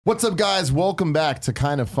What's up, guys? Welcome back to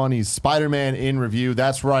Kind of Funny's Spider-Man in Review.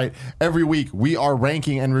 That's right. Every week, we are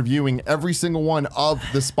ranking and reviewing every single one of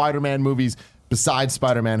the Spider-Man movies besides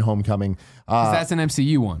Spider-Man Homecoming. Because that's an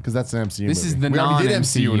MCU one. Because that's an MCU This movie. is the We already did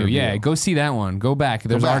non-MCU. review. Yeah, go see that one. Go back.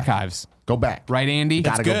 There's back. archives. Go back. Right, Andy?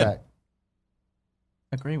 Gotta go good. back.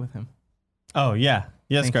 Agree with him. Oh, yeah.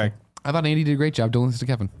 Yes, Thank Greg. I thought Andy did a great job. Don't listen to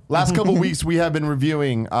Kevin. Last couple weeks, we have been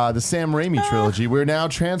reviewing the Sam Raimi trilogy. We're now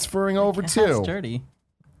transferring over That's to dirty.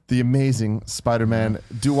 the amazing Spider-Man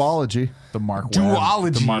duology. The Mark Webb.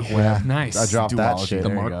 Duology. The Mark Yeah. Webb. Nice. I dropped that Duology. shit.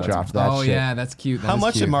 There you go. Dropped that Oh, shit. yeah, that's cute. That How is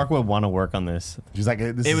much cute. did Mark Webb want to work on this? She's like,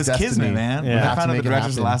 this It is was destiny. Kismet, man. Yeah. When I Have to found out make the it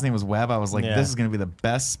director's happen. last name was Webb, I was like, Yeah. this is going to be the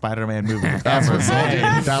best Spider-Man movie That's ever what sold you.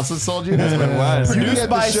 made. That's what sold you. That's what it was. You can Produced get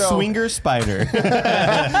the by show- Swinger Spider.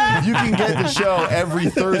 You can get the show every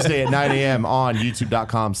Thursday at 9 a.m. on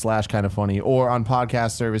youtube.com/kindoffunny or on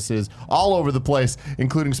podcast services all over the place,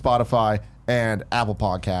 including Spotify and Apple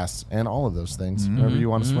Podcasts and all of those things, wherever you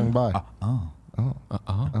want to swing by.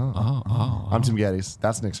 I'm Tim Geddes.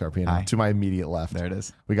 That's Nick Sarpino. Hi. To my immediate left. There it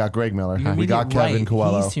is. We got Greg Miller. Your We got immediate Kevin right.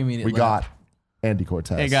 Coelho. He's to immediate We left. got Andy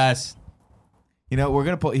Cortez. Hey, guys. You know, we're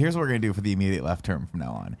going to pull, here's what we're going to do for the immediate left term from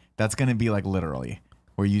now on. That's going to be like literally,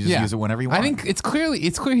 where you just use it whenever you want. I think it's clear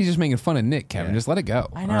he's just making fun of Nick, Kevin. Yeah. Just let it go.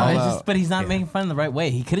 I know, Although- it's just, but he's not making fun in the right way.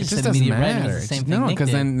 He could have It just just said doesn't immediate right. and matter. it's the same No, thing Nick because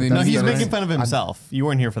did. then But No, that's he's the- making fun of himself. You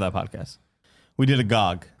weren't here for that podcast. We did a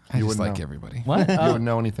GOG. I just wouldn't like know. everybody. What? You Oh, wouldn't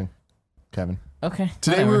know anything, Kevin. okay.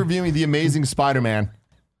 Today whatever. we're reviewing The Amazing Spider-Man,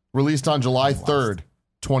 released on July 3rd,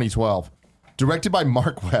 2012. Directed by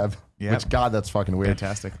Mark Webb, Yep. which, God, that's fucking weird.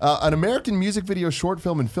 Fantastic. An American music video, short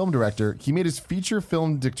film, and film director, he made his feature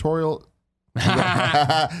film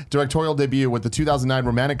directorial debut with the 2009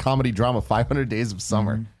 romantic comedy drama 500 Days of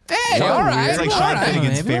Summer. Hey, Yeah, all right. It's like all Sean right.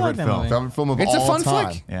 Finnegan's Maybe I like favorite that film. movie. Favorite film of It's a all fun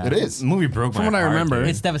time. flick. Yeah. It is. The movie broke From my what I heart, remember. dude.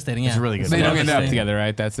 It's devastating. Yeah. It's really good. They don't end up devastating. together,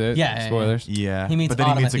 right? That's it? Yeah. Spoilers. Yeah. He meets but then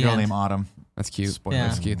he Autumn meets at a the girl end. named Autumn. That's cute. Spoilers. Yeah.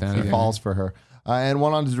 That's cute. He Then. falls for her. And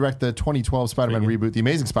went on to direct the 2012 Spider-Man reboot, The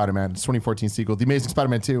Amazing Spider-Man, its 2014 sequel, The Amazing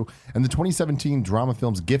Spider-Man 2, and the 2017 drama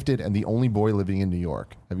films Gifted and The Only Boy Living in New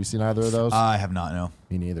York. Have you seen either of those? I have not, no.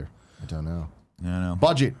 Me neither. I don't know. No.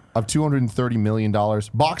 Budget of $230 million.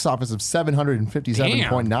 Box office of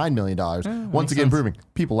 $757.9 million. Once again, proving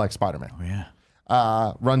people like Spider-Man. Oh, yeah.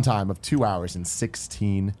 Runtime of 2 hours and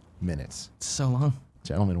 16 minutes. It's so long.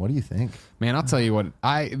 Gentlemen, what do you think? Man, I'll tell you what.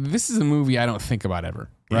 This is a movie I don't think about ever.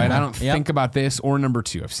 Right? Yeah. I don't Yep. think about this or number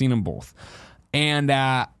 2. I've seen them both, and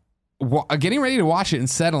getting ready to watch it and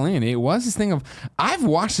settle in, it was this thing of I've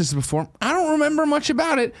watched this before. I don't remember much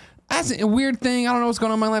about it. That's a weird thing. I don't know what's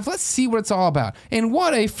going on in my life. Let's see what it's all about. And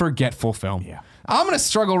what a forgetful film. Yeah. I'm gonna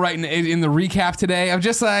struggle writing in the recap today. I'm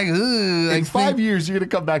just like, ugh, In 5 years, you're going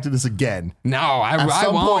to come back to this again. No, I At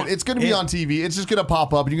some won't. point, it's going to be on TV. It's just going to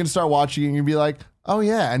pop up, and you're going to start watching, and you're going to be like, oh,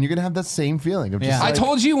 yeah. And you're going to have that same feeling. Of just Yeah. I like,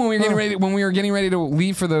 told you when we were getting ready to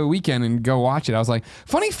leave for the weekend and go watch it. I was like,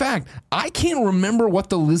 funny fact, I can't remember what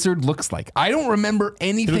the lizard looks like. I don't remember He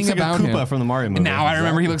anything looks like about a Koopa him. from the Mario movie. Now I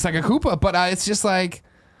remember he looks like a Koopa, but it's just like,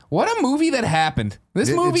 what a movie that happened. This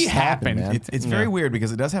It movie just happened, happened. man. It's very weird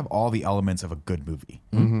because it does have all the elements of a good movie,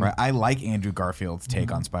 right? I like Andrew Garfield's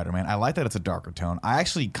take on Spider-Man. I like that it's a darker tone. I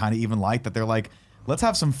actually kind of even like that they're like, let's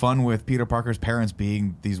have some fun with Peter Parker's parents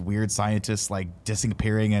being these weird scientists, like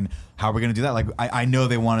disappearing, and how are we going to do that? Like, I know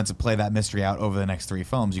they wanted to play that mystery out over the next 3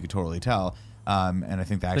 films. You could totally tell, and I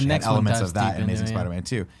think they actually had next one elements dives of that deep in Amazing into it, Spider-Man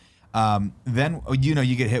 2. Then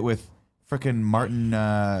you get hit with frickin' Martin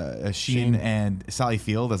Sheen and Sally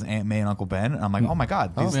Field as Aunt May and Uncle Ben. And I'm like, oh my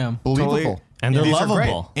god, these yeah. Believable. And they're these are great.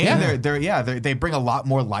 lovable. And they bring a lot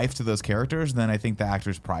more life to those characters than I think the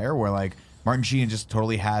actors prior. Where like Martin Sheen just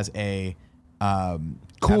totally has a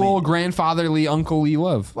Cool, grandfatherly, unclely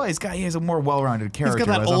love. Well, he has a more well-rounded character. He's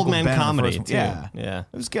got that whereas old Uncle man Ben in the comedy, first one- too. Yeah, Yeah.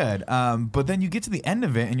 it was good. But then you get to the end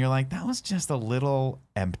of it, and you're like, that was just a little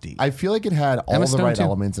empty. I feel like it had all Emma the Stone, right too.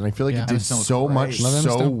 elements, and I feel like Yeah. it Emma did Stone was so great. much Love Emma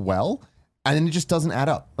so Stone. well, and then it just doesn't add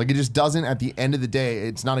up. Like, it just doesn't, at the end of the day,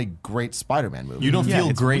 it's not a great Spider-Man movie. You don't Yeah, feel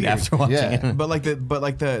it's great weird. after watching Yeah. it. but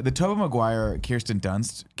the Tobey Maguire Kirsten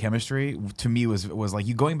Dunst chemistry to me was like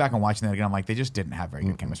you going back and watching that again. I'm like, they just didn't have very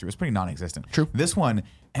good chemistry. It was pretty non-existent. True. This one,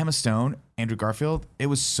 Emma Stone, Andrew Garfield. It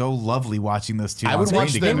was so lovely watching those two. I on would screen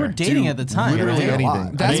watch them They together. were dating do at the time. literally They did a lot.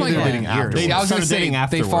 anything. That's I think like they're dating years. after. They I was going to started say dating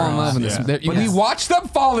they fall in afterwards. love in this. Yeah. We watched them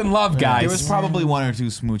fall in love, guys. There was probably 1 or 2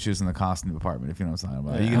 smooches in the costume department, if you know what I'm talking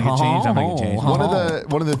about. Are you gonna get changed? I'm gonna get changed.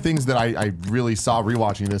 One of the things that I really saw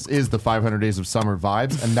rewatching this is the 500 Days of Summer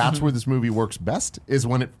vibes, and that's where this movie works best, is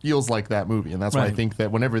when it feels like that movie. And that's why I Right. think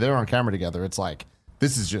that whenever they're on camera together, it's like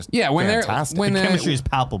This is just when fantastic. when Chemistry is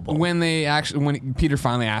palpable. when Peter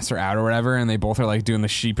finally asks her out or whatever, and they both are like doing the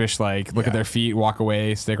sheepish like look at their feet, walk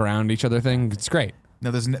away, stick around each other thing. It's great.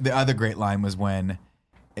 No, the other great line was when.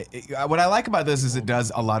 What I like about this is it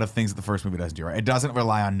does a lot of things that the first movie doesn't do. Right, it doesn't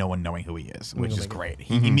rely on no one knowing who he is, which is great.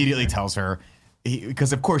 He immediately tells her.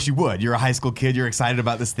 Because of course you would. You're a high school kid. You're excited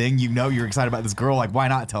about this thing. You know you're excited about this girl. Like, why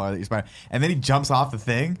not tell her that you're Spider? And then he jumps off the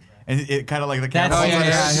thing, and it kind of like the camera.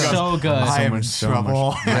 That's goes, so good. I am in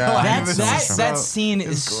trouble. That scene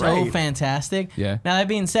is so great. fantastic. Yeah. Now that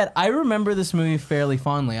being said, I remember this movie fairly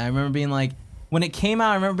fondly. I remember being like, when it came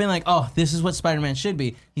out, I remember being like, oh, this is what Spider-Man should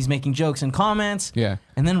be. He's making jokes and comments. Yeah.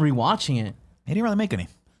 And then rewatching it. He didn't really make any.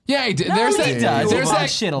 Yeah, he did. No, There's he that. does. He There's talks that.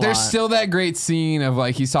 shit a There's lot. still that great scene of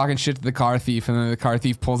like he's talking shit to the car thief, and then the car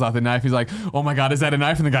thief pulls out the knife. He's like, "Oh my god, is that a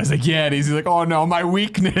knife?" And the guy's like, "Yeah, it is." He's like, "Oh no, my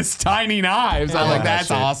weakness, tiny knives." I'm like, "That's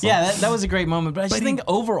awesome." Yeah, that was a great moment. But I just think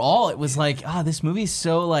overall, it was like, this movie is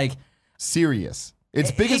so like. serious. Its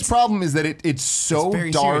biggest problem is that it's so It's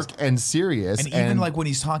very dark serious. and serious. And even like when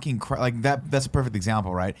he's talking, like that's a perfect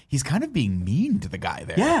example, right? He's kind of being mean to the guy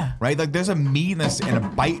there. Yeah. Right? Like there's a meanness and a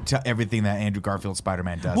bite to everything that Andrew Garfield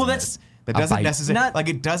Spider-Man does. Well, in that's- this. That doesn't bite. necessarily like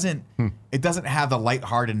it doesn't have the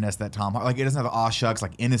lightheartedness that Tom like it doesn't have the aw shucks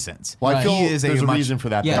like innocence. well, I Right. feel He is a there's a much reason for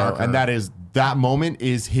that, Yeah. though, and that is that moment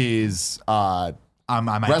is his I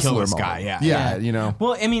might kill wrestler this moment. guy. Yeah. yeah, you know.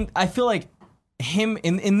 Well, I mean, I feel like him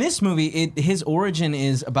in this movie, his origin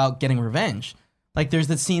is about getting revenge. Like, there's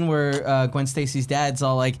that scene where Gwen Stacy's dad's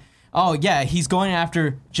all like, "Oh yeah, he's going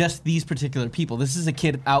after just these particular people. This is a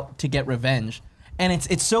kid out to get revenge," and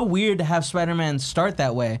it's so weird to have Spider-Man start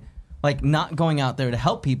that way, like not going out there to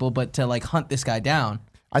help people, but to like hunt this guy down.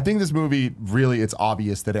 I think this movie really, it's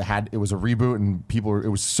obvious that it was a reboot and it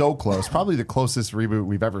was so close, probably the closest reboot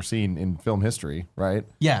we've ever seen in film history, right?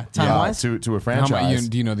 Yeah, time-wise? to a How franchise about you?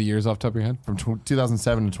 Do you know the years off the top of your head? from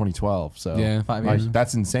 2007 to 2012. So Yeah. 5 like, years.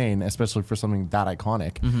 that's insane, especially for something that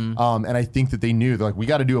iconic. Mm-hmm. And I think that they knew they're like, we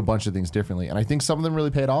got to do a bunch of things differently, and I think some of them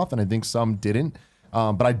really paid off, and I think some didn't.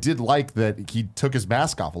 But I did like that he took his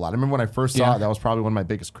mask off a lot. I remember when I first saw it, that was probably one of my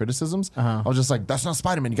biggest criticisms. I was just like, that's not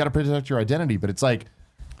Spider-Man. You got to protect your identity. But it's like,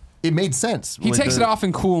 it made sense. He Like, takes it off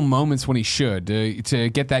in cool moments when he should to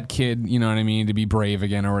get that kid, you know what I mean, to be brave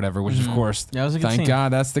again or whatever. Which of course, Yeah, it was a good thank scene.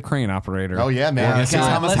 God that's the crane operator. Oh yeah, man. We'll get to Yeah,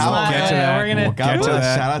 that. Thomas let's Howell. not- Get to yeah, that. we're gonna- We'll get to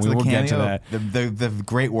that. Shout out to We the will cameo. get to that. The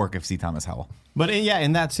great work of C. Thomas Howell. But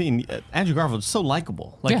in that scene, Andrew Garfield's so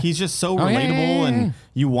likable. Like Yeah. he's just so Oh, relatable, yeah, yeah, yeah, yeah. and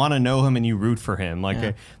you want to know him and you root for him.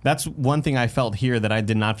 Like that's one thing I felt here that I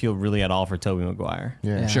did not feel really at all for Tobey Maguire.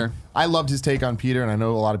 Yeah. Sure. I loved his take on Peter, and I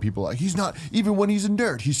know a lot of people like he's not even when he's a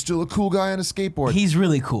nerd, he's still a cool guy on a skateboard. He's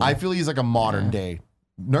really cool. I feel he's like a modern day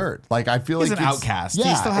nerd. Like I feel He's like an it's- outcast.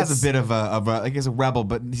 Yeah, He still has it's- a bit of a like he's a rebel,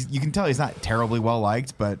 but you can tell he's not terribly well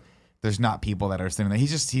liked. But there's not people that are sitting there. He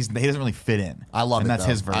doesn't really fit in. I love and it. that's though.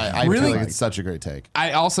 his version. I Really? feel like it's such a great take.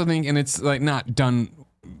 I also think, and it's like not done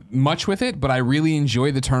much with it, but I really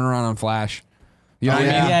enjoy the turnaround on Flash. You know what I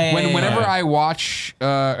mean? Yeah. Whenever I watch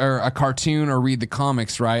or a cartoon or read the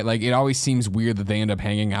comics, right? Like it always seems weird that they end up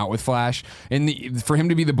hanging out with Flash, and for him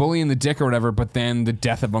to be the bully and the dick or whatever. But then the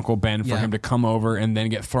death of Uncle Ben for him to come over and then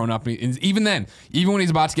get thrown up. And even then, even when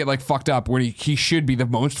he's about to get like fucked up, where he should be the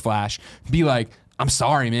most Flash, be like, "I'm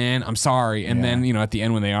sorry, man. I'm sorry." And then, you know, at the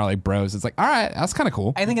end when they are like bros, it's like, all right, that's kind of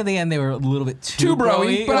cool. I think at the end they were a little bit Too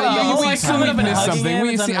broy, but I assume we've missed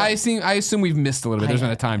something. I assume we've missed a little bit. There's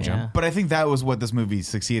been a time jump. But I think that was what this movie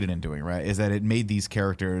succeeded in doing, right? Is that it made these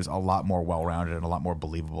characters a lot more well-rounded and a lot more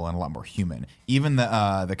believable and a lot more human. Even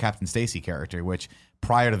the Captain Stacy character, which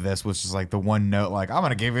prior to this was just like the one note, like, I'm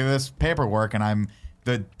gonna give you this paperwork, and I'm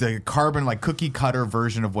the carbon like cookie cutter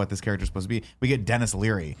version of what this character is supposed to be. We get Dennis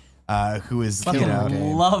Leary. Who is Fucking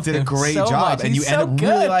loved did a him great so job, much. and you He's end so up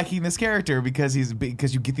really good. liking this character because you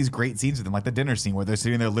get these great scenes with him, like the dinner scene where they're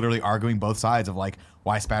sitting there literally arguing both sides of like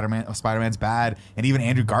why Spider-Man's bad, and even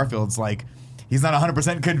Andrew Garfield's like he's not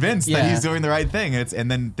 100% convinced that he's doing the right thing, and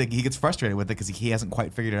then he gets frustrated with it because he hasn't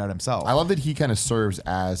quite figured it out himself. I love that he kind of serves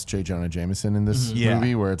as J. Jonah Jameson in this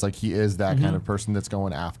movie, where it's like he is that kind of person that's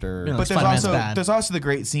going after. Really? But Spider-Man's bad. there's also the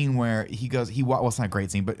great scene where he goes well, it's not a great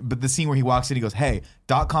scene, but the scene where he walks in, he goes, "Hey,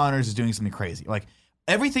 Doc Connors is doing something crazy." Like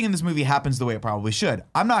everything in this movie happens the way it probably should.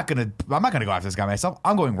 I'm not gonna go after this guy myself.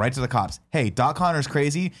 I'm going right to the cops. Hey, Doc Connors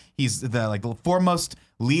crazy. He's the foremost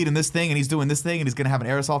lead in this thing, and he's doing this thing, and he's gonna have an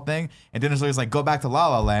aerosol thing. And Dennis Leary's like, "Go back to La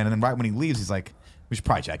La Land," and then right when he leaves, he's like, "We should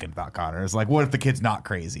probably check into Doc Connors. Like, what if the kid's not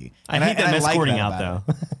crazy?" I hate them like escorting that out about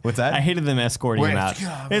though. him. What's that? I hated them escorting him Wait, out.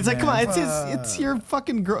 God, It's like, come on, man, it's your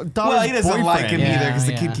fucking daughter's Well, he doesn't boyfriend. like him either because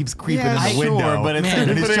the Yeah, kid yeah. keeps creeping Yeah, in the sure, window. but it's Man.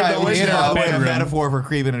 and he's Putting trying the to window a bedroom. metaphor for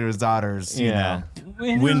creeping into his daughter's Yeah.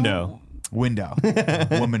 window. window,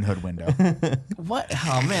 womanhood window. What?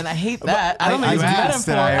 Oh man, I hate that. I don't I think it's a asked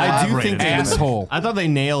metaphor. that I do elaborated. think Asshole. I thought they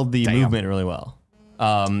nailed the movement really well.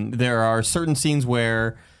 There are certain scenes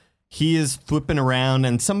where he is flipping around,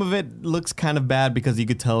 and some of it looks kind of bad because you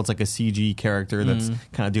could tell it's like a CG character that's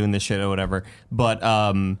kind of doing this shit or whatever. But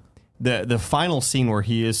the final scene where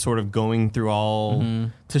he is sort of going through all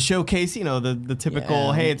to showcase, the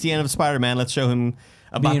typical, hey, it's the end of Spider-Man. Let's show him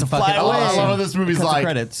about Being to fly fucking away. I awesome. love how this movie's Cut the like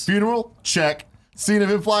credits. funeral, check. Scene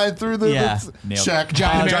of him flying through the Yeah. Nailed check.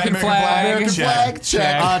 Giant American flag. American flag,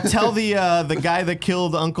 check. Tell the guy that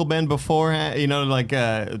killed Uncle Ben beforehand,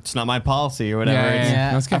 it's not my policy or whatever. Yeah, It's-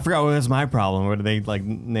 yeah. That's I good. forgot what was my problem. Or did they like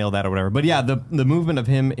nail that or whatever? But yeah, the movement of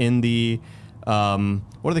him in the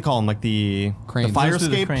what do they call them? Like the Cranes. fire Goes through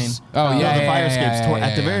the escapes. crane. Oh, yeah, the yeah, fire yeah, escapes yeah, yeah,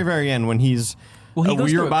 at the yeah. very very end when he's Well, he goes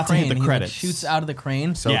we through were a about crane. to hit the He, credits. shoots out of the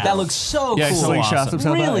crane. Yeah. That looks so Yeah, cool. so slingshots awesome.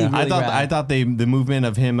 himself out, Really, yeah. really I rad. thought the movement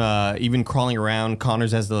of him even crawling around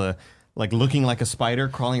Connors as the like looking like a spider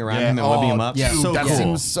crawling around him and webbing him up. yeah. Dude, So that cool.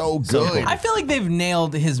 seems so good. So cool. I feel like they've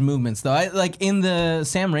nailed his movements though. Like in the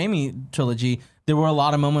Sam Raimi trilogy, there were a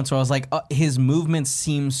lot of moments where I was like, his movements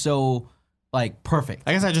seem so like perfect.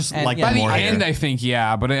 I guess I just And, like yeah. By that the more end, here. I think,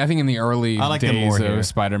 yeah, but I think in the early I like them days more here. of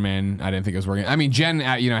Spider-Man, I didn't think it was working. I mean, Jen,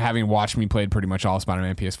 having watched me played pretty much all of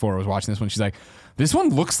Spider-Man PS4, was watching this one. She's like, this one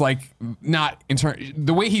looks like not in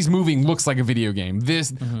the way he's moving looks like a video game.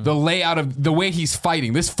 The layout of the way he's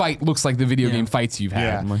fighting, this fight looks like the video game fights you've had.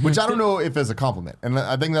 Yeah, I'm like, which I don't know if is a compliment, and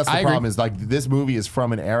I think that's the I agree. problem. Is like this movie is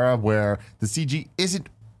from an era where the CG isn't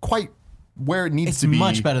quite where it needs It's to be.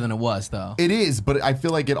 much better than it was though. It is, but I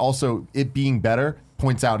feel like it being better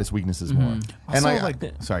points out its weaknesses more. And Also,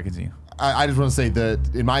 sorry, continue. I just want to say that,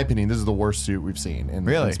 in my opinion, this is the worst suit we've seen.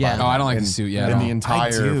 Really? Yeah. Oh, I don't like the suit yet at in all. the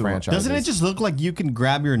entire do. franchise. Doesn't it just look like you can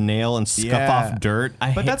grab your nail and scuff Yeah. off dirt?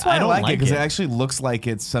 But that's why I don't like it because it. it actually looks like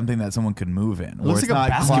it's something that someone could move in. looks like a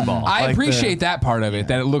basketball. I like appreciate that part of it,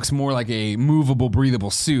 that it looks more like a movable,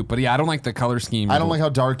 breathable suit. But yeah, I don't like the color scheme. I don't like how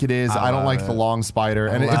dark it is. I don't love like it. the long spider,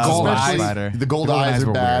 and it's love gold especially eyes. the gold The gold eyes eyes are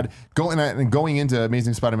were bad. Going into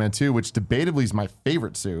Amazing Spider-Man 2, which debatably is my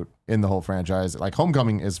favorite suit in the whole franchise. Like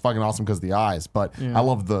Homecoming is fucking awesome because of the eyes, but I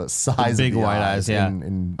love the size big of the white eyes, yeah.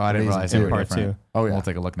 in Oh, I didn't Amazing realize they too. were part different. two. Oh, yeah. We'll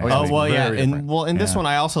take a look next. yeah. Oh week. well, yeah, very and different. in this Yeah. one,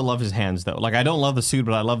 I also love his hands though. Like I don't love the suit,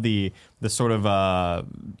 but I love the sort of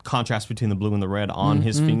contrast between the blue and the red on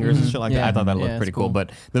his fingers and shit like that. Yeah. I thought that Yeah, looked it's pretty cool. cool.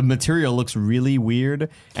 But the material looks really weird,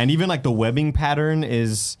 and even like the webbing pattern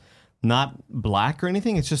is not black or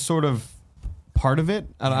anything. It's just sort of part of it.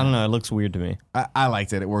 I don't know. It looks weird to me. I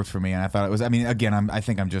liked it. It worked for me, and I thought it was. I mean, again, I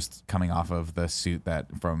think I'm just coming off of the suit that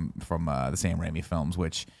from the Sam Raimi films,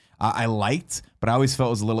 which I liked, but I always felt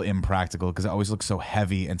it was a little impractical because it always looked so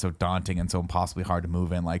heavy and so daunting and so impossibly hard to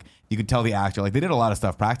move in. Like you could tell the actor, like they did a lot of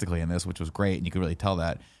stuff practically in this, which was great, and you could really tell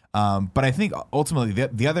that. But I think ultimately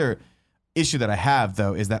the other issue that I have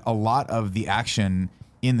though is that a lot of the action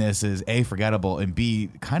in this is A, forgettable, and B,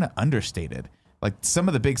 kind of understated. Like some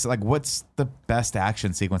of the big, like what's the best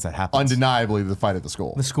action sequence that happens? Undeniably, the fight at the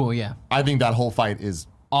school. The school, yeah. I think that whole fight is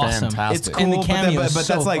Awesome. fantastic. It's cool, And the but then- cameo but, is but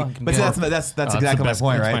so that's like, fucking but good. that's the exactly my best-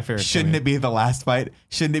 point, that's my right? favorite Shouldn't cameo. it be the last fight?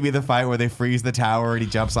 Shouldn't it be the fight where they freeze the tower and he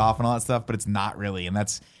jumps off and all that stuff? But it's not really, and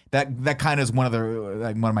that kind of is one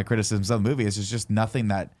of my criticisms of the movie. Is there's just nothing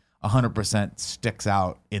that 100% sticks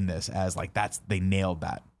out in this as like they nailed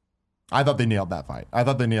that. I thought they nailed that fight. I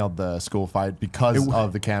thought they nailed the school fight because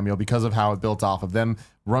of the cameo, because of how it built off of them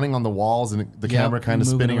running on the walls and the camera kind of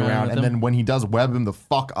moving spinning around around. with And them. then when he does web him the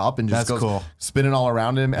fuck up and just That's goes cool. spinning all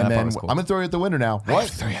around him, and That part then was cool. I'm gonna throw you at the window now. What?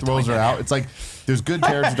 Throws her out. It's like there's good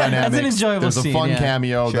character dynamics. enjoyable There's a scene, fun yeah.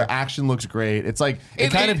 cameo. Sure. The action looks great. It's like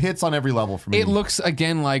it kind of hits on every level for me. It looks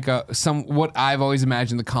again like what I've always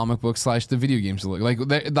imagined the comic book / the video games to look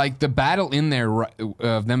like the battle in there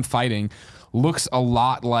of them fighting looks a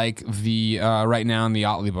lot like the right now in the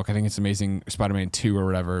Otley book. I think it's Amazing Spider-Man 2 or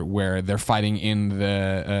whatever, where they're fighting in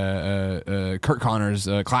the Kurt Connors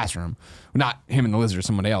classroom. Not him and the Lizard,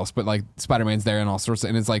 somebody else, but like Spider-Man's there and all sorts of,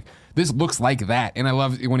 and it's like this looks like that. And I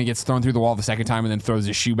love when he gets thrown through the wall the second time and then throws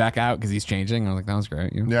his shoe back out because he's changing. I was like, that was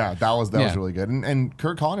great. You know? Yeah, that was Yeah. really good. And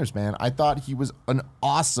Kurt Connors, man, I thought he was an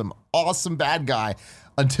awesome bad guy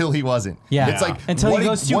until he wasn't. Yeah. It's like Until he what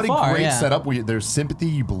goes too what far, a great yeah. setup where there's sympathy,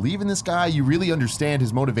 you believe in this guy, you really understand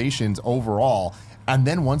his motivations overall. And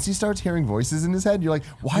then once he starts hearing voices in his head, you're like,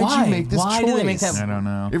 why'd Why? you make this Why choice? do they make that- I don't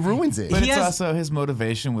know. It ruins it. But He it's has- also his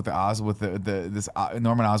motivation with this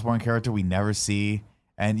Norman Osborn character we never see,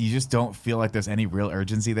 and you just don't feel like there's any real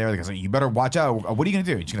urgency there. Like, you better watch out. What are you gonna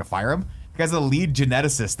do? You're just gonna fire him? The guy's the lead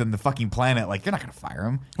geneticist in the fucking planet. Like, you're not gonna fire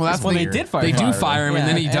him. Well, that's Well, the- they did fire They him. do fire him, and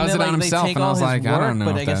then he does it on they himself. take And I all was his like, I work, don't know.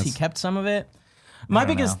 But if I guess he that's- kept some of it. My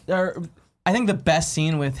don't biggest, or I think the best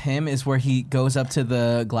scene with him is where he goes up to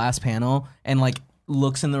the glass panel and like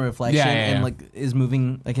looks in the reflection and like is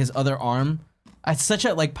moving like his other arm. It's such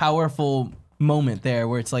a like powerful moment there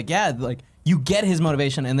where it's like, yeah, like you get his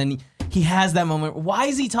motivation and then he has that moment. Why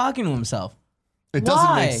is he talking to himself? It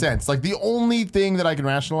doesn't make sense. Like the only thing that I can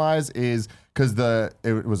rationalize is because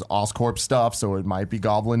it was Oscorp stuff, so it might be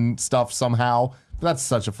Goblin stuff somehow. But that's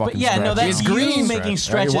such a fucking. But yeah, stretch. no, that's It's green. making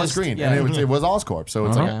stretches. It was green, yeah. and it was Oscorp, so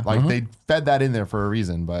it's like they fed that in there for a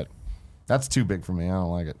reason. But that's too big for me. I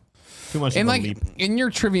don't like it. Too much And of a like leap. in your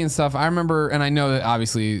trivia and stuff, I remember, and I know that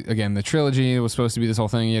obviously, again, the trilogy was supposed to be this whole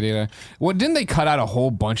thing. Yada yada. What didn't they cut out a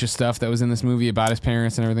whole bunch of stuff that was in this movie about his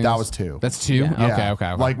parents and everything? That was 2. That's 2. Yeah.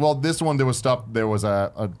 Okay. Like, well, this one there was stuff. There was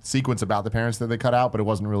a sequence about the parents that they cut out, but it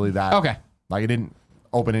wasn't really that. Okay. Like it didn't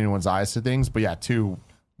open anyone's eyes to things. But yeah, 2.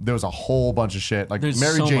 There was a whole bunch of shit. Like There's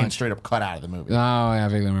Mary so Jane much. straight up cut out of the movie. Oh, yeah, I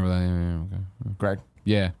vaguely remember that. Yeah, okay. Greg,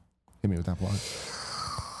 Yeah. hit me with that plug.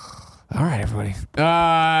 All right, everybody.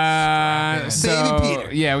 Baby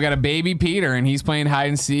Peter. Yeah, we got a baby Peter, and he's playing hide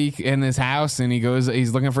and seek in this house, and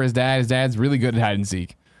he's looking for his dad. His dad's really good at hide and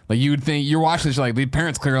seek. Like you would think, you're watching this, you're like, the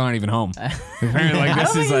parents clearly aren't even home. The parents, like, I this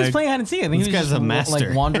don't think is he was like, playing hide and seek. I think he was guy's just a master.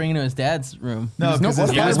 like wandering into his dad's room. No, because no-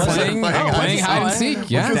 his he was dad playing hide and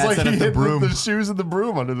seek. Yeah, Because like set he up the hid broom. the shoes and the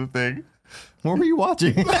broom under the thing. What were you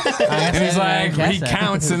watching? and he's like, he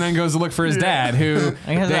counts and then goes to look for his dad, who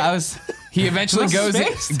I was. he eventually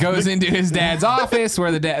Space. goes into his dad's office,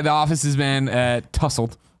 where the office has been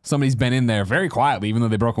tussled. Somebody's been in there very quietly, even though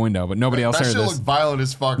they broke a window, but nobody else That heard shit this. looked violent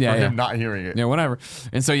as fuck Yeah, for yeah. him not hearing it. Yeah, whatever.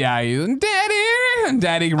 And so Daddy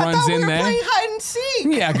runs in there. hide and seek.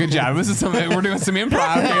 Yeah, good job. We're doing some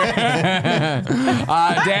improv here.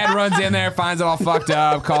 Dad runs in there, finds it all fucked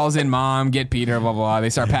up, calls in mom, get Peter, blah, blah, blah. They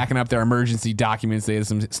start packing up their emergency documents. They have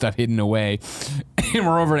some stuff hidden away. And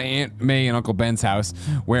we're over to Aunt May and Uncle Ben's house,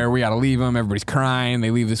 where we got to leave them. Everybody's crying. They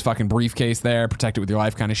leave this fucking briefcase there, protect it with your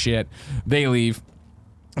life kind of shit. They leave.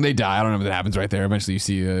 They die. I don't know what that happens right there. Eventually you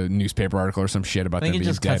see a newspaper article or some shit about I think them it being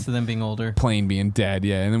just dead. cuts to them being older. Plane being dead,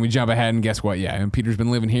 yeah. And then we jump ahead, and guess what? Yeah, and Peter's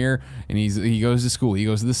been living here, and he goes to school. He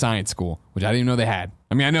goes to the science school, which I didn't even know they had.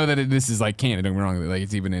 I mean, I know that this is like canon. Don't get me wrong, like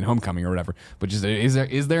it's even in Homecoming or whatever. But just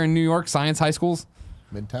is there in New York science high schools?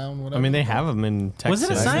 Midtown, whatever. I mean, they have them in Texas. Was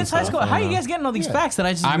it a science high school? How are you guys getting all these facts that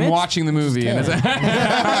I just I'm missed? watching the movie, and it's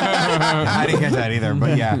I didn't catch that either,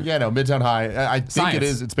 but yeah. Yeah, no, Midtown High. I think Science. it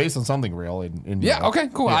is. It's based on something real in New yeah, York. okay,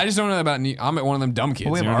 cool. I just don't know that about. I'm at one of them dumb kids.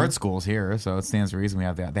 Well, we you have know what I art schools here, so it stands to reason they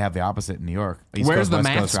have the opposite in New York. East Where's Coast, the West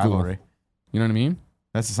math Coast school? rivalry. mean? You know what I mean?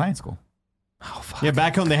 That's the science school. Oh fuck. Yeah,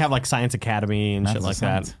 back home they have like Science Academy and That's shit the like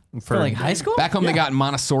science. that. For like high school? Back home they got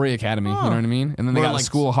Montessori Academy. You know what I mean? And then they Or got like- a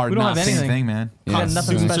school of hard we don't have knocks. any- Same Anything. thing, man. Yeah. Got nothing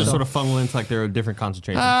Students special. just sort of funnel into like their different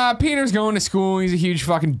concentrations. Peter's going to school. He's a huge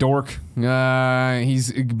fucking dork.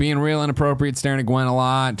 He's being real inappropriate, staring at Gwen a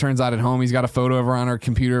lot. Turns out at home he's got a photo of her on her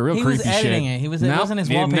computer. Real He creepy was editing shit. it. He was- it wasn't his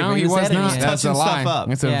wallpaper. No, He he was was editing not. it. That's a Touching lie. stuff up.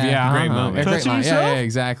 It's a Yeah. Great uh-huh. moment. A great Touching line. yourself? Yeah,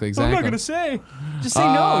 exactly. I'm not gonna say. Just say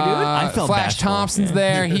no, dude. I felt Flash bashful. Thompson's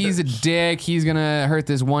there. He's a dick. He's gonna hurt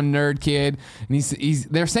this one nerd kid. And he's.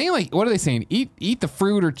 They're saying like, what are they saying? Eat the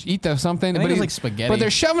fruit or eat the something. think but it's he- like spaghetti. But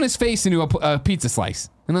they're shoving his face into a pizza slice.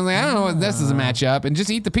 And I'm like, I don't know what this doesn't match up. And just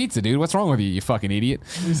eat the pizza, dude. What's wrong with you, you fucking idiot?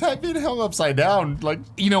 He's being held upside down, like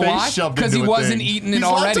You know face why? shoved 'Cause into he a wasn't thing. eating it He's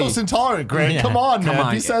already. lactose intolerant, Greg. Yeah. Come on, Come man.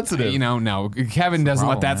 on. Be sensitive. You know, no. Kevin doesn't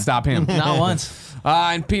let problem, that man. stop him. Not once.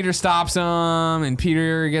 And Peter stops him, and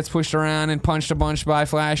Peter gets pushed around and punched a bunch by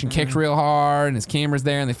Flash and kicked real hard, and his camera's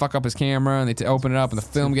there, and they fuck up his camera, and they open it up, and the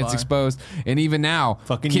film gets far. exposed. And even now,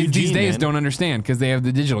 Fucking kids these Eugene, days man. don't understand because they have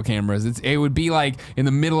the digital cameras. It would be like in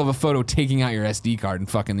the middle of a photo taking out your SD card and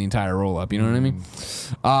fucking the entire roll up. You know what I mean?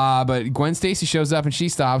 But Gwen Stacy shows up, and she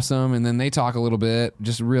stops him, and then they talk a little bit,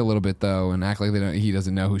 just a real little bit though, and act like he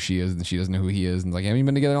doesn't know who she is, and she doesn't know who he is, and like, haven't you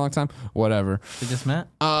been together a long time? Whatever. They just met.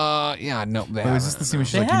 Yeah, no. They Wait, was this the scene where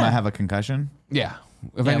she's They like, you have. might have a concussion? Yeah.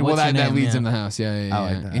 Yeah, Well, what's that your name? leads Yeah. him to the house. Yeah. I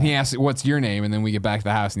like that. And he asks, "What's your name?" And then we get back to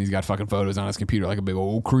the house, and he's got fucking photos on his computer, like a big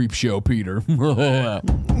old creep show, Peter.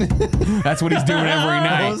 That's what he's doing every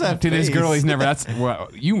night was that to this face? girl. He's never. That's well,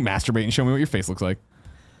 you masturbate and show me what your face looks like.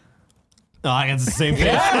 Oh, I got the same face.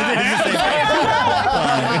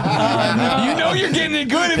 You know you're getting it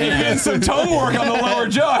good if you're getting some tone work on the lower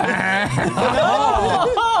jaw.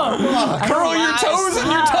 Curl your toes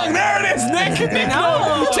and your tongue. There it is, Nick.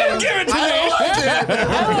 No, Tim, give it to me.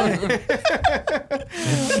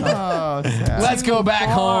 Let's go back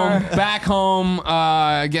home. Back home.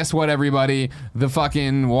 Guess what, everybody? The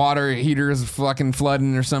fucking water heater is fucking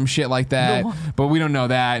flooding or some shit like that. But we don't know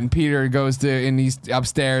that. And Peter goes and he's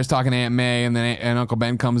upstairs talking to Aunt May, and then Uncle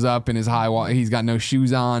Ben comes up in his he's got no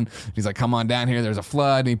shoes on. He's like, "Come on down here. There's a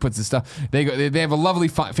flood." And he puts his stuff. They have a lovely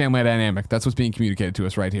family dynamic. That's what's being communicated to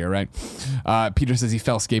us right here, right? Peter says he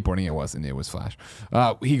fell skateboarding. It wasn't. It was Flash.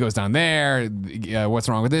 He goes down there. What's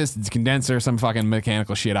wrong with this? It's a condenser, some fucking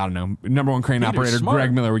mechanical shit. I don't know. Number one crane operator, smart.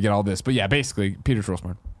 Greg Miller, would get all this. But yeah, basically, Peter's real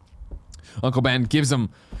smart. Uncle Ben gives him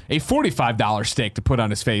a $45 steak to put on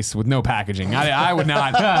his face with no packaging. I would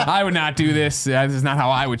not. I would not do this. This is not how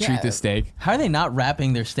I would treat this steak. How are they not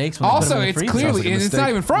wrapping their steaks? When they put Also, them in the it's freezer? clearly it's not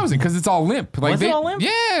even frozen because it's all limp. Like Was it all limp?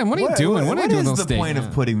 Yeah. What are you doing? What are you doing with What those is the steaks? point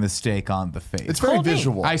of putting the steak on the face? It's very Cold meat.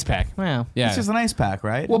 visual. Ice pack. Yeah. Yeah. It's just an ice pack,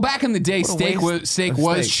 right? Well, back in the day, What a steak waste of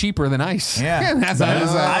was steak. cheaper than ice. Yeah. That's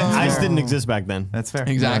Ice didn't exist back then. That's fair.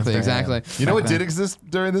 exactly. That's fair, Exactly. You know what did exist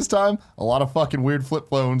during this time? A lot of fucking weird flip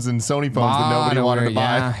phones and Sony phones that nobody wanted to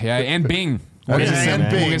buy. Yeah, and Bing. Oh, We'll yeah, and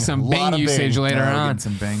Bing. get some Lot Bing of usage Bing. later Yeah, we're on. getting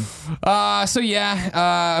some Bing.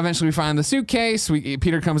 Eventually we find the suitcase.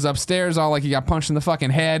 Peter comes upstairs all like he got punched in the fucking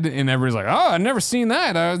head, and everybody's like, "Oh, I've never seen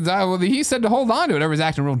that." Well, he said to hold on to it. Everybody's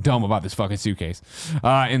acting real dumb about this fucking suitcase.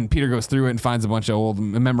 And Peter goes through it and finds a bunch of old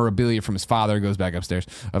memorabilia from his father. Goes back upstairs.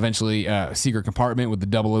 Eventually, a secret compartment with the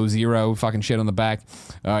 000 fucking shit on the back.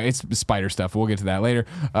 It's spider stuff. We'll get to that later.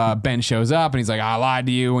 Ben shows up and he's like, "I lied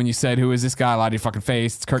to you when you said who is this guy? I lied to your fucking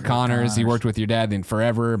face. It's Kurt Connors. He worked with your dad then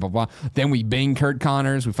forever." Blah blah. Then we bing Kurt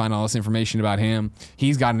Connors. We find all this information about him.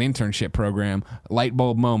 He's got an internship program. Light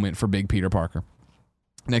bulb moment for big Peter Parker.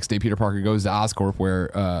 Next day, Peter Parker goes to Oscorp where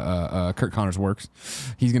Kurt Connors works.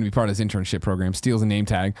 He's going to be part of his internship program. Steals a name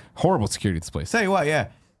tag. Horrible security at this place. Tell you what, yeah.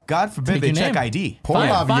 God forbid Take they your check name. ID. Poor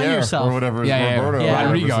Find Javier yourself. or whatever. Yeah. Roberto, Yeah. whatever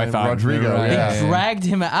Rodrigo, his I name- thought. Rodrigo. Right. Yeah. They dragged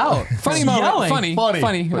him out. Funny He's moment. yelling. Funny.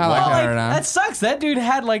 Funny. I But like like- that. Like, that sucks. That dude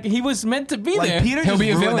had he was meant to be Like there. Peter He'll just be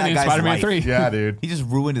a ruined villain that in guy's Spider-Man life. 3. Yeah, dude. He just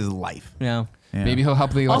ruined his life. Yeah. Yeah. Maybe he'll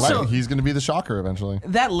help the Also- He's going to be the Shocker eventually.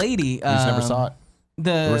 That lady. We just never saw it.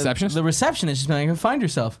 The receptionist? The receptionist is like, "Find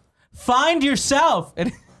yourself. Find yourself."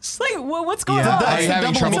 And it's like, what's going Yeah. on? Are you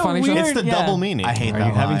having trouble finding yourself? It's the Yeah. double meaning. I hate Are that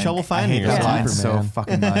you having line. trouble finding I hate that yourself? line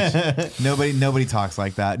so Superman. fucking much. Nobody talks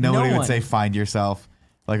like that. Nobody No would one. say "find yourself."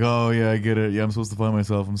 Like, oh yeah, I get it. Yeah, I'm supposed to find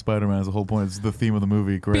myself. I'm Spider-Man. That's the whole point. It's the theme of the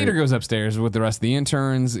movie. Great. Peter goes upstairs with the rest of the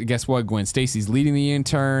interns. Guess what? Gwen Stacy's leading the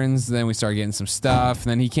interns. Then we start getting some stuff.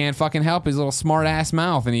 Then he can't fucking help his little smart ass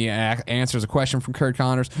mouth, and he answers a question from Kurt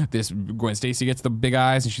Connors. This Gwen Stacy gets the big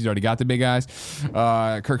eyes, and she's already got the big eyes.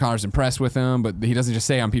 Kurt Connors impressed with him, but he doesn't just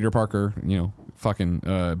say, "I'm Peter Parker." Fucking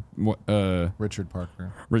Richard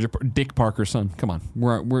Parker. Dick Parker's son. Come on,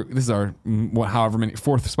 we're this is our however many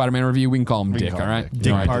fourth Spider-Man review. We can call him Dick. call All him right.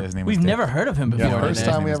 Dick. No Dick idea Park. his name was We've Dick. never heard of him before. Yeah, first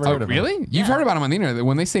today. time we ever heard of him. Really? You've heard about him on the internet.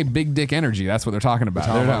 When they say big dick energy, that's what they're talking about.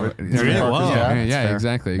 talking They're about not- Richard yeah, Parker's yeah, dad. yeah,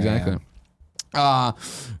 exactly.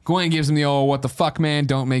 Gwen gives him the old "what the fuck, man,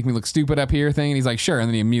 don't make me look stupid up here" thing, and he's like, "Sure," and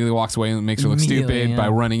then he immediately walks away and makes her look Immediately, stupid yeah. by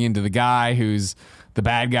running into the guy who's the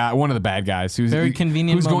bad guy, one of the bad guys, who's Very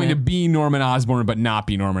convenient who's going to moment. be Norman Osborn but not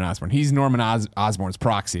be Norman Osborn. He's Norman Osborn's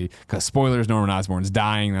proxy because spoilers, Norman Osborn's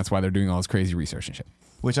dying. That's why they're doing all this crazy research and shit.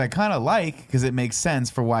 Which I kind of like because it makes sense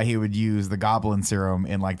for why he would use the Goblin Serum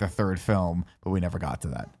in like the third film, but we never got to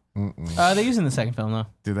that. They use it in the second film though.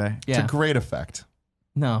 Do they? It's Yeah. a great effect.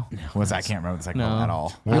 No. I can't remember the second No. film at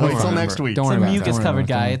all. We'll don't wait till remember. next week. Don't worry It's a about it. mucus Don't worry covered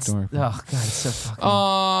about it. guy. Don't It's worry oh about god, it's so fucking. it. So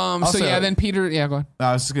Also- yeah, then Peter. Yeah, go ahead.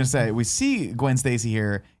 I was just gonna say we see Gwen Stacy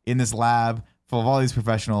here in this lab full of all these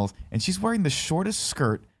professionals, and she's wearing the shortest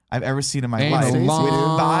skirt I've ever seen in my And life, a with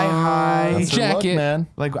long thigh high. That's her look, jacket. man.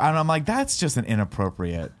 Like I'm like, that's just an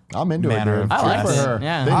inappropriate. I'm into manner it, of dude. I liked Good for it. her.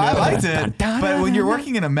 Yeah. They I know liked that. it, but when you're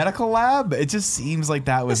working in a medical lab, it just seems like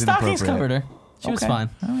that The was stockings inappropriate. covered her. She was fine.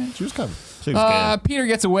 She was covered. She was good. Peter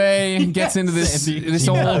gets away, gets into this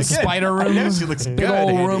old does. spider I room. know she looks Big good, old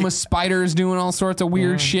Andy. room of spiders doing all sorts of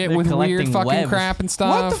weird shit they're with weird collecting fucking webs. crap and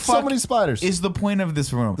stuff. What the So fuck many spiders. is the point of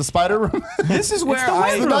this room? The spider room? This is where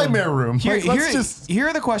It's the nightmare room. Here, Like, let's just. here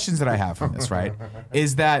are the questions that I have from this, right?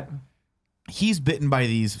 Is that he's bitten by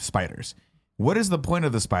these spiders. What is the point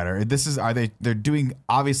of the spider? They're doing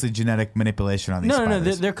obviously genetic manipulation on these No,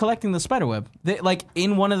 spiders. they're collecting the spider web. Like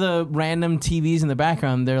in one of the random TVs in the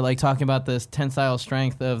background, they're like talking about this tensile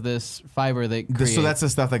strength of this fiber that creates. So that's the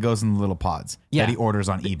stuff that goes in the little pods Yeah. that he orders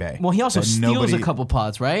on eBay. well, he also That steals nobody- a couple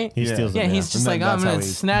pods, right? He steals Yeah, them, he's just And like, then I'm that's how gonna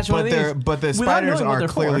he- snatch one But of they're these. but the without spiders knowing what are they're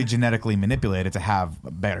clearly for. genetically manipulated to have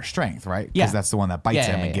better strength, right? Because Yeah. that's the one that bites Yeah,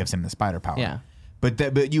 him yeah, and yeah. gives him the spider power. Yeah.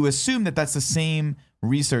 But you assume that that's the same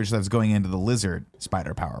research that's going into the lizard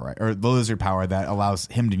spider power, right? Or the lizard power that allows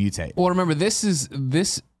him to mutate. Well, remember, this is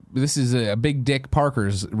a Big Dick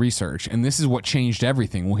Parker's research, and this is what changed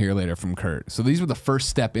everything. We'll hear later from Kurt. So these were the first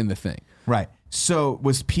step in the thing. Right. So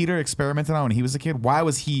was Peter experimented on when he was a kid? Why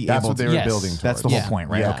was he That's able what they to? were Yes. building towards. That's the whole point,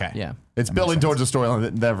 right? Yeah. Okay. Yeah. It's building towards a storyline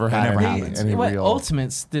that never had never any, happens. any What real.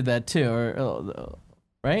 Ultimates did that too, or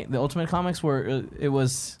right? The Ultimate Comics were it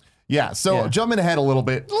was. Yeah, so Yeah. jumping ahead a little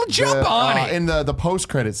bit. Jump on it. In the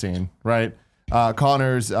post-credit scene, right?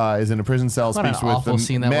 Connors is in a prison cell, What an speaks with awful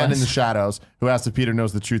scene the that man was. in the shadows who asks if Peter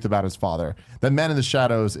knows the truth about his father. The man in the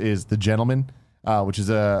shadows is the Gentleman, which is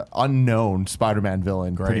a unknown Spider-Man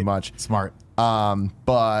villain, pretty much. Smart.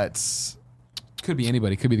 But Could be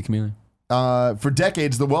anybody. Could be the Chameleon. for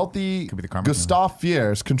decades, the wealthy Could be the Karma Gustav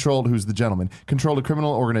Fiers who's the Gentleman, controlled a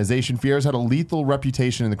criminal organization. Fiers had a lethal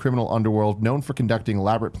reputation in the criminal underworld, known for conducting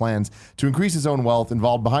elaborate plans to increase his own wealth,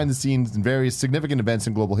 involved behind the scenes in various significant events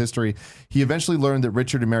in global history. He eventually learned that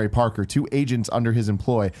Richard and Mary Parker, two agents under his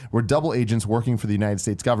employ, were double agents working for the United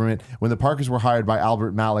States government. When the Parkers were hired by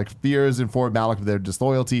Albert Malik, Fiers informed Malik of their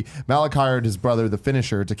disloyalty. Malik hired his brother, the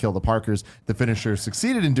Finisher, to kill the Parkers. The Finisher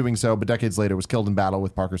succeeded in doing so, but decades later was killed in battle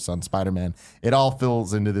with Parker's son, Spider-Man. It all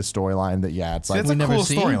fills into this storyline that, it's See, like, that's a never cool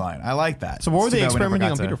see. storyline. I like that. So what were It's they too bad we never experimenting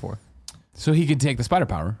got on to- Peter for? So he could take the spider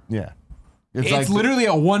power. yeah. It's like- literally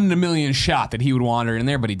a 1 in a million shot that he would wander in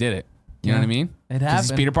there, but he did it. You know what I mean? It 'Cause he's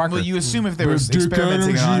happened. Peter Parker. Well, you assume if they were Big dick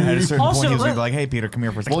experimenting on it at a certain Also, point, he was going let- to be like, "Hey, Peter, come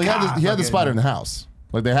here for a Well, second." he had the spider in the house.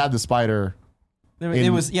 Like, they had the spider.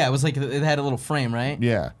 It was like it had a little frame, right?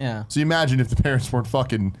 Yeah. Yeah. So you imagine if the parents weren't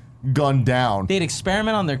fucking gunned down. They'd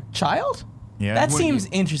experiment on their child. Yeah. That Well, seems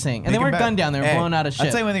interesting. And they Thinking weren't back- gunned down; they were Hey, blown out of shit.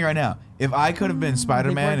 I'll tell you one thing right now. If I could have been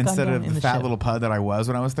Spider-Man weren't instead gunned of down in the the fat ship. little pud that I was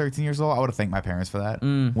when I was 13 years old, I would have thanked my parents for that.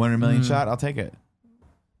 1 in a million shot, I'll take it.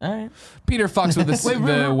 All right. Peter fucks with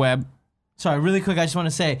the web. Sorry, really quick. I just want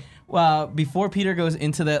to say, before Peter goes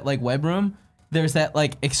into that web room, there's that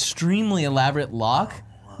extremely elaborate lock.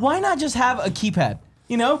 Why not just have a keypad?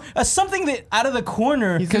 You know, something that out of the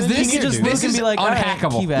corner, Because you this, can just this look and is be like, all right,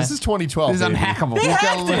 unhackable. keypad. This is 2012. This is baby. unhackable. They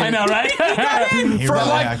hacked it. I know, right? He from really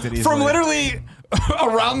like, hacked it from easily. literally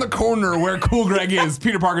around the corner where Cool Greg is,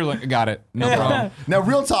 Peter Parker's like, got it. No problem. Now,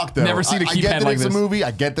 real talk though. Never seen a I get keypad that like it's this. a movie.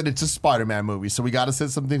 I get that it's a Spider-Man movie. So we got to set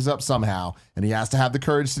some things up somehow, and he has to have the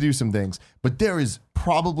courage to do some things. But there is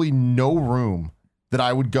probably no room that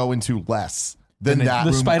I would go into less than that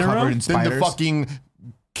the room spider covered room? in Spiders? the fucking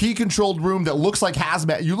key-controlled room that looks like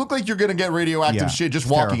hazmat. You look like you're gonna get radioactive Yeah, shit just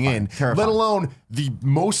it's walking terrifying, in. terrifying. Let alone the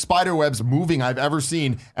most spider webs moving I've ever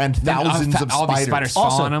seen, and thousands of all these spiders. spiders fall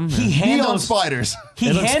Also, on him. he Neon handles spiders. He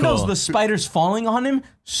It looks handles cool. the spiders falling on him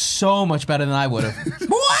so much better than I would have.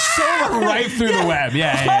 right through the web.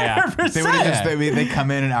 Yeah. 100%. They would have just they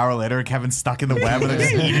come in an hour later, Kevin's stuck in the web and they're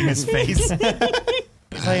just eating his face.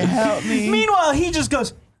 Like, help me. Meanwhile, he just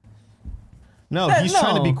goes, No, That- he's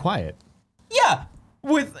trying to be no. quiet. yeah,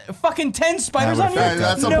 with fucking 10 spiders That on you. would've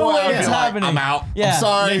That's the no point. way I'd it's be like, happening. I'm out. Yeah. I'm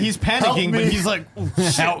sorry. Yeah, he's Help panicking, but me. he's like, oh,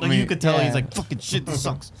 shit. Like, you could tell Yeah. he's like, fucking shit, this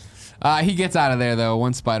sucks. He gets out of there though.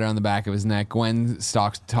 One spider on the back of his neck. Gwen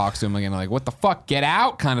talks to him again, like, "What the fuck? Get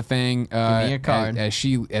out!" kind of thing. me your card. As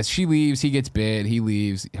she leaves, he gets bit. He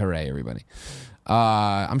leaves. Hooray, everybody!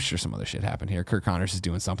 I'm sure some other shit happened here. Kirk Connors is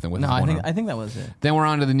doing something with No, his I one think arm. that was it. Then we're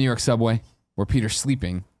on to the New York subway, where Peter's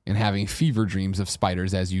sleeping and having fever dreams of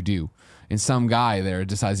spiders, as you do. And some guy there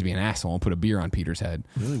decides to be an asshole and put a beer on Peter's head.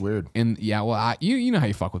 Really weird. And yeah, well, you know how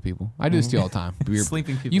you fuck with people. I do this to you all the time. Beer.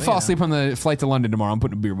 Sleeping people, You fall yeah. asleep on the flight to London tomorrow. I'm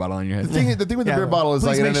putting a beer bottle on your head. The thing with the Yeah, beer bottle is please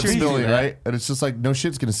like it make ends up sure you do spilling, that. right? And it's just like no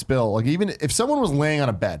shit's gonna spill. Like even if someone was laying on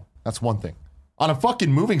a bed, that's one thing. On a fucking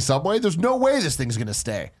moving subway, there's no way this thing's gonna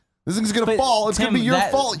stay. This thing's gonna But fall. It's Tim, gonna be your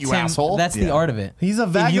that- fault, you Tim, asshole. That's the art of it. He's a If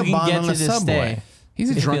you can vagabond get on to a this subway. day, He's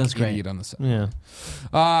a it drunk feels great. idiot on the subway.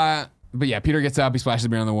 Yeah. But yeah, Peter gets up, he splashes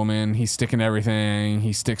beer on the woman, he's sticking to everything,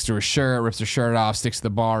 he sticks to her shirt, rips her shirt off, sticks to the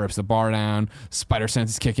bar, rips the bar down, spider sense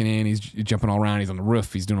is kicking in, he's jumping all around, he's on the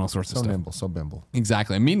roof, he's doing all sorts of so stuff. nimble, so bimble.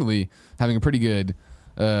 Exactly. Immediately having a pretty good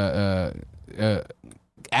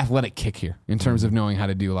athletic kick here in terms of knowing how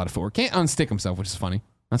to do a lot of footwork. Can't unstick himself, which is funny.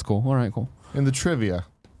 That's cool. All right, cool. In the trivia,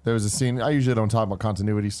 there was a scene. I usually don't talk about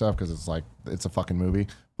continuity stuff because it's like it's a fucking movie.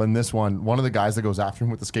 But in this one of the guys that goes after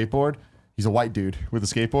him with the skateboard, he's a white dude with a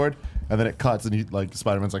skateboard, and then it cuts, and he like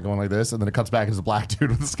Spider-Man's like going like this, and then it cuts back as a black dude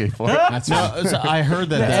with a skateboard. That's No, so I heard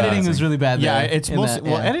that The editing was really bad Yeah, there it's in mostly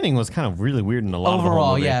that, yeah. editing was kind of really weird in a lot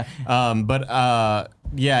Overall, of the whole movie. But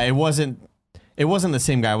yeah, it wasn't the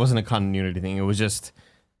same guy. It wasn't a continuity thing. It was just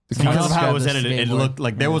because of how it was edited. It looked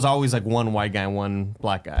like there was always like one white guy, and one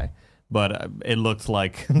black guy. But it looked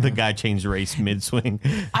like the guy changed race mid swing.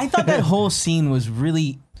 I thought that whole scene was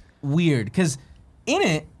really weird because in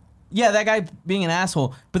it, yeah, that guy being an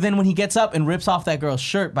asshole. But then when he gets up and rips off that girl's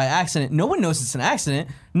shirt by accident, no one knows it's an accident.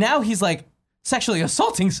 Now he's like sexually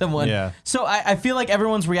assaulting someone. Yeah. So I feel like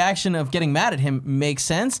everyone's reaction of getting mad at him makes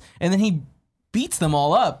sense. And then he beats them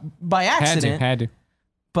all up by accident. Had to.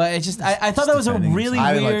 But it just, I thought that was a defending really himself.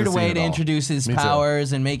 I didn't like weird the scene way at to all. introduce his Me too.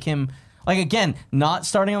 powers and make him, like, again, not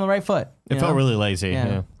starting on the right foot. It you felt know? really lazy. Yeah.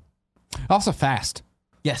 Yeah. Also fast.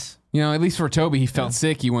 Yes. You know, at least for Toby, he felt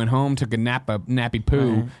sick. He went home, took a nappy poo,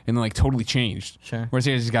 and then like totally changed. Sure. Whereas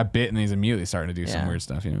he just got bit, and he's immediately starting to do some Yeah. weird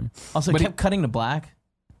stuff. You know. Also, But kept cutting to black.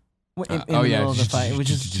 In the oh yeah, middle of the fight, which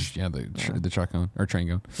is yeah, the truck going or train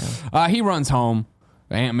going. He runs home.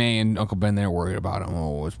 Aunt May and Uncle Ben there worried about him. Oh,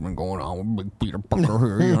 what's been going on with Big Peter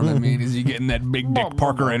Parker here? You know what I mean? Is he getting that big Dick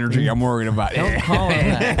Parker energy? I'm worried about. don't call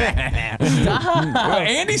him that. Well,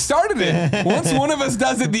 Andy started it. Once one of us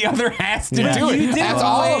does it, the other has to do it. You did That's it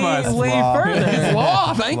all way, of us. way Law. further. It's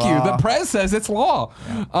law. Thank you. The Law. press says it's law.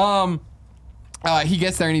 He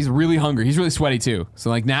gets there and he's really hungry. He's really sweaty too. So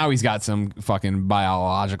like now he's got some fucking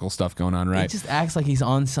biological stuff going on, He right? just acts like he's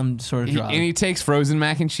on some sort of drug. And he takes frozen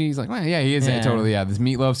mac and cheese. Like, well, yeah, he is. Yeah. Totally, yeah. This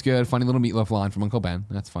meatloaf's good. Funny little meatloaf line from Uncle Ben.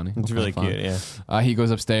 That's funny. It's really cute. Yeah. He goes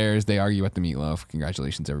upstairs. They argue about the meatloaf.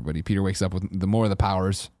 Congratulations, everybody. Peter wakes up with the more of the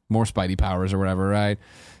powers, more Spidey powers or whatever, right?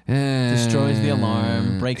 Destroys the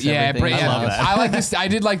alarm, breaks everything. I love that. I like this. I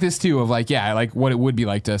did like this too. Of like, yeah, like what it would be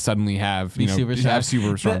like to suddenly have super strong. have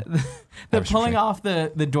super strong. The pulling off the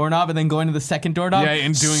doorknob and then going to the second doorknob. Yeah,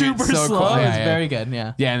 and doing it super so slow. quick. Yeah, It's yeah. very good.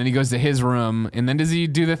 Yeah. Yeah, and then he goes to his room, and then does he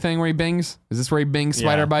do the thing where he bings? Is this where he bings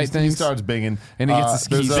spider bite He things? starts binging. And he gets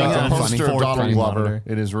there's he's a thinking funny. poster of Ford Donald funny Glover monitor.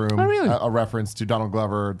 in his room. Oh, really? A reference to Donald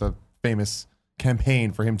Glover, the famous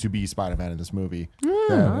campaign for him to be Spider-Man in this movie.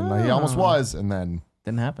 And he almost was, and then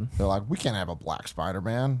Didn't happen. they're like, we can't have a black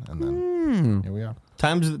Spider-Man. And then here we are.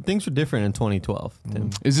 Things were different in 2012. Tim.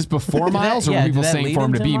 Is this before Did that- Miles, or yeah, were people did that saying lead for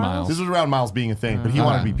him to into be Miles? This Miles? was around Miles being a thing, but he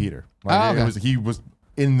wanted to be Peter. Like, okay. he was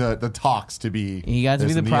in the talks to be. He got to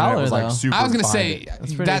be this, the and internet Prowler, was, like, though. super I was gonna behind say it.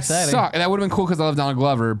 That's pretty that exciting. sucked. That would have been cool because I love Donald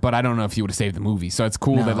Glover, but I don't know if he would have saved the movie. So it's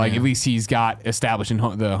cool No, that like yeah. at least he's got established in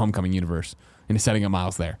the Homecoming universe and is setting up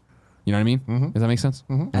Miles there. You know what I mean? Does that make sense?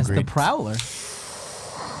 As the Prowler.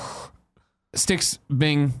 Sticks,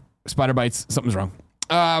 bing, spider bites. Something's wrong.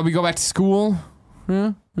 We go back to school.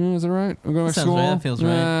 Yeah, is that right? We go back to Sounds school. right. That feels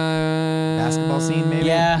right. Basketball scene, maybe?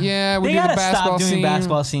 Yeah. Yeah, we they do the gotta basketball stop doing scene.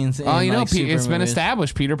 basketball scenes. In, Oh, you know, like, super it's been movies.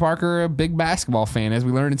 established. Peter Parker, a big basketball fan, as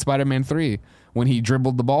we learned in Spider-Man 3 when he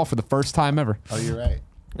dribbled the ball for the first time ever. Oh, you're right.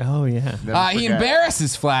 Oh yeah. Never He forget.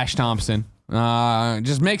 embarrasses Flash Thompson.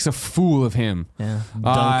 Just makes a fool of him. Yeah.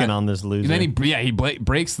 Dunking on this loser. And then he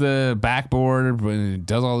breaks the backboard,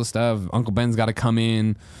 does all this stuff. Uncle Ben's got to come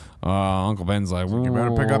in. Uncle Ben's like, You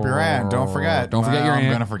better pick up your aunt. Don't forget. Don't forget your Well, I'm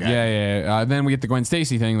aunt. gonna forget. Yeah. Then we get the Gwen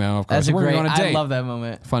Stacy thing, though. Of course, That's a we're great. going on a date. I love that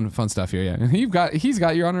moment. Fun stuff here. Yeah, he's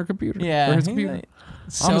got you on her computer. Yeah. Or his he's computer. like,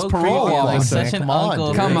 so his parole creepy, like officer. such an Come on, uncle.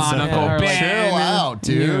 dude. Come to on, his Uncle aunt, or, like, Ben. Chill out,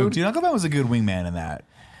 dude. Dude, Uncle Ben was a good wingman in that.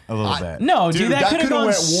 A little bit. No, Dude, dude, that that could have coulda gone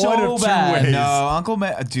went so one of two bad. ways. No, Uncle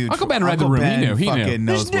Ben, dude. Uncle Ben read the room. He knew. He knew. fucking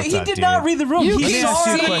knows what's He up, did dude. not read the room. You He can saw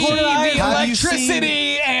see the the corner of the eye. Have you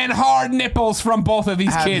electricity and hard nipples from both of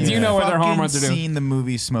these Have kids. You know what their fucking hormones are doing. seen the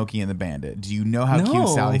movie Smokey and the Bandit? Do you know how No. cute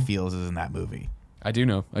Sally Fields is in that movie? I do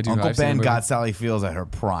know. I do know. Uncle I've seen Ben the movie. got Sally Fields at her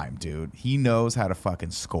prime, dude. He knows how to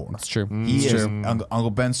fucking score. It's true. He It's is true.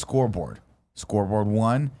 Uncle Ben's scoreboard. Scoreboard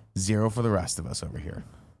 1, 0 for the rest of us over here.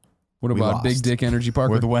 What We about lost. Big Dick Energy Parker?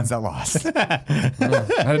 We're the ones that lost. I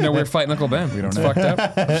didn't know we were fighting Uncle Ben. We don't know. Fucked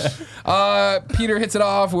up. Peter hits it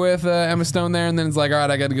off with Emma Stone there, and then it's like, all right,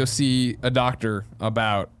 I got to go see a doctor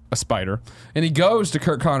about a spider. And he goes to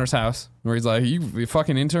Kurt Connor's house, where he's like, you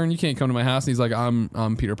fucking intern, you can't come to my house. And he's like,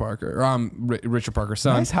 I'm Peter Parker, or I'm Richard Parker's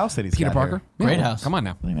son. Nice house that he's Peter got Parker. here. Great Yeah, house. Come on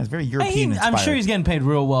now. It's very Hey, European I'm sure he's getting paid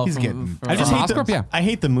real well. He's from, getting- from- I just From hate Oscorp, yeah. I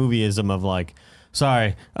hate the movieism of like,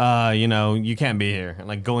 sorry, you can't be here, and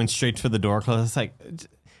like going straight for the door close. It's like,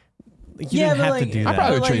 you didn't have to do I that.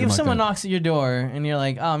 probably would like treat him if like someone that. knocks at your door and you're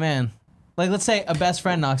like, oh man, like let's say a best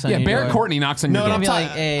friend knocks on Yeah, your Barrett door. Courtney knocks on your No, door. I'm, Maybe talking,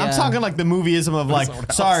 like a, I'm talking like the movieism of like, someone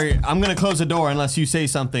else. sorry, I'm gonna close the door unless you say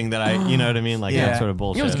something that I, you know what I mean, like Yeah. that sort of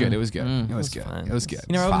bullshit. It was good. It was good. It was good. fine. It was good.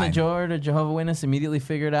 You never It's open the fine. door to Jehovah's Witness, immediately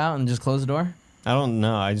figure it out and just close the door. I don't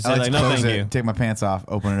know. I just I said like like, to no, close thank it, you. take my pants off,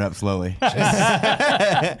 open it up slowly. What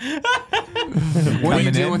are you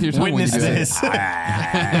Coming doing in, with your tongue when you Witness do that?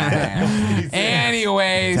 this.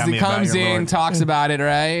 Anyways, Tell he me about comes your in, Lord. talks about it,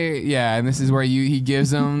 right? Yeah, and this is where he gives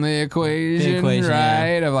them the equation, yeah.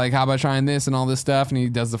 right? Of like, how about trying this and all this stuff? And he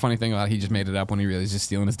does the funny thing about he just made it up when he really was just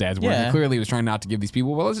stealing his dad's work. Yeah. And clearly he was trying not to give these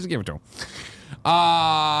people, well, let's just give it to him.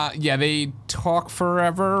 Yeah, they talk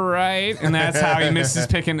forever, right? And that's how he misses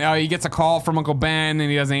picking. He gets a call from Uncle Ben and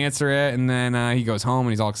he doesn't answer it, and then he goes home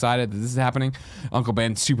and he's all excited that this is happening. Uncle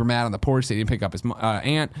Ben's super mad on the porch. They didn't pick up his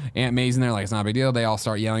aunt. Aunt May's in there like it's not a big deal. They all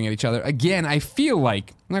start yelling at each other. Again, I feel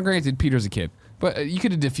like, now granted, Peter's a kid, but you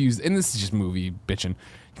could have diffused, and this is just movie bitching.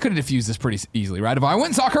 You could have diffused this pretty easily, right? If I went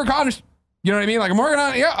and saw Kirk Connors. You know what I mean? Like,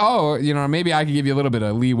 Morgan, maybe I could give you a little bit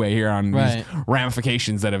of leeway here on these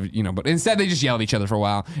ramifications that have, but instead they just yell at each other for a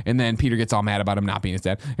while, and then Peter gets all mad about him not being his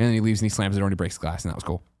dad, and then he leaves and he slams the door and he breaks the glass, and that was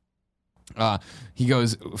cool. He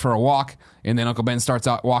goes for a walk, and then Uncle Ben starts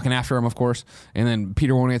out walking after him, of course, and then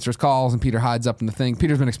Peter won't answer his calls, and Peter hides up in the thing.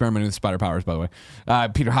 Peter's been experimenting with spider powers, by the way.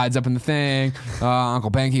 Peter hides up in the thing.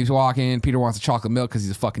 Uncle Ben keeps walking. Peter wants a chocolate milk because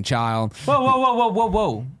he's a fucking child.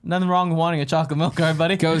 Whoa. Nothing wrong with wanting a chocolate milk, all right,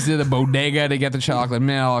 buddy? Goes to the bodega to get the chocolate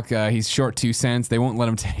milk. He's short 2 cents. They won't let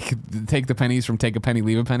him take the pennies from Take a Penny,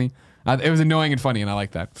 Leave a Penny. It was annoying and funny, and I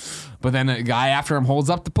like that. But then a guy after him holds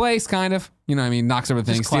up the place, kind of. Knocks over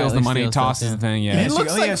the thing, steals the money, tosses the thing. Yeah.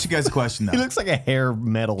 Let me ask you guys a question, though. He looks like a hair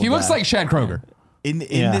metal. He looks like Chad Kroger. In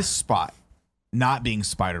this spot, not being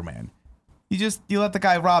Spider-Man, you let the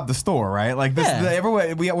guy rob the store, right? Like this,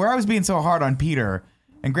 where I was being so hard on Peter,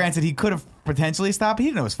 and granted, he could have potentially stopped. He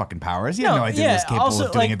didn't know his fucking powers. He had no idea what he was capable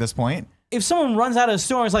of doing at this point. If someone runs out of the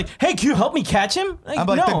store and is like, "Hey, can you help me catch him?" I'm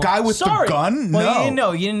like, no, the guy with the gun? Well,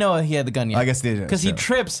 No. you didn't know he had the gun yet. I guess they didn't. Because he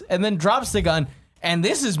trips and then drops the gun. And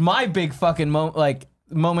this is my big fucking moment. Where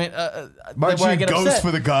I get goes upset.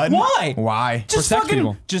 for the gun. Why? Why? Just Protect fucking,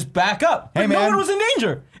 people. just back up. Hey, But no man. one was in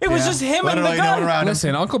danger. It was just him and the gun.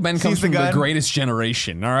 Listen, Uncle Ben comes Sees the from the gun. greatest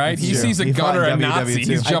generation, all right? He true. sees a He gun or a fought in Nazi, WW2.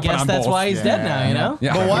 he's I jumping guess on that's both. why he's dead now, you know?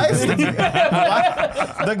 Yeah. But why is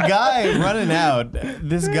the guy running out?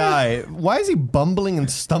 This guy, why is he bumbling and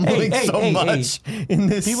stumbling so much in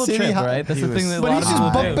this People city? trip, right? That's the thing that a But lot he's of just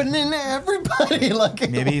people do. bumping into everybody. Like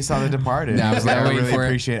Maybe he saw The Departed. No, I was I waiting really for it.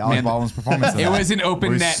 appreciate Alec Man, Baldwin's performance. it was an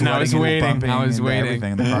open net, and I was waiting. I was waiting.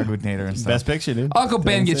 Everything, the coordinator and stuff. best picture, dude. Uncle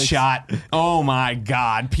Ben gets 6. shot. Oh my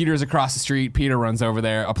God. Peter's across the street. Peter runs over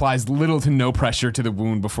there, applies little to no pressure to the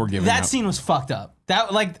wound before giving That up. scene was fucked up.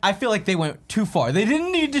 I feel like they went too far. They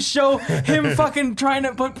didn't need to show him fucking trying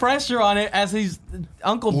to put pressure on it as his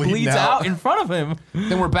uncle bleeds out in front of him.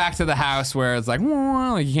 Then we're back to the house where it's like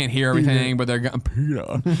you can't hear everything, but they're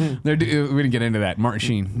Peter. We didn't get into that. Martin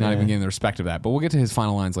Sheen, not even getting the respect of that. But we'll get to his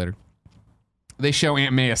final lines later. They show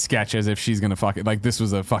Aunt May a sketch as if she's gonna fuck it. Like this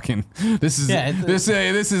was a fucking. This is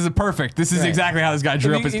a perfect. This is exactly how this guy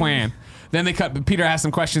drew up his plan. Then they cut. Peter asks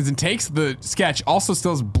some questions and takes the sketch. Also,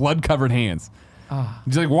 still has blood-covered hands.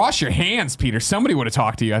 He's like, wash your hands, Peter. Somebody would have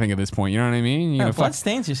talked to you. I think at this point, you know what I mean. Blood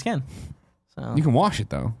stains your skin. So. You can wash it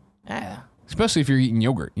though, especially if you're eating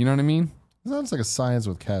yogurt. You know what I mean. Sounds like a science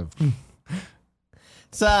with Kev.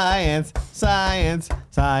 Science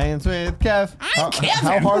with Kev.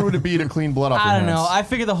 How hard would it be to clean blood off your I don't hands? know. I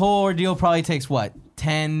figure the whole ordeal probably takes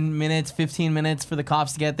 10 minutes, 15 minutes for the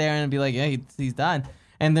cops to get there and be like, yeah, he's done.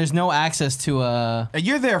 And there's no access to And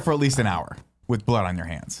you're there for at least an hour with blood on your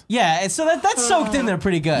hands. Yeah, so that's soaked in there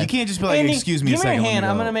pretty good. You can't just be like, Andy, excuse me a give second. me your let me hand.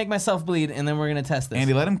 I'm go. gonna make myself bleed, and then we're gonna test this.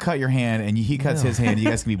 Andy, let him cut your hand, and he cuts his hand. You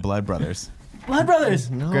guys can be blood brothers. Blood brothers.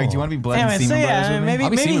 Greg, do you want to be blood Damn and it, so semen brothers yeah, with me? maybe I'll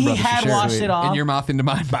be semen he brothers for had sure. washed it off. In your mouth into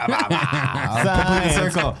mine. Complete the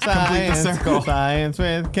circle. Complete the circle. Science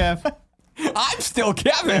with Kev. I'm still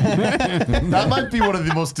Kevin. That might be one of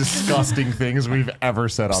the most disgusting things we've ever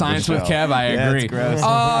said on Science this with show. Kev, I agree. it's gross.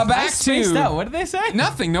 Back Spaced out. to What did they say?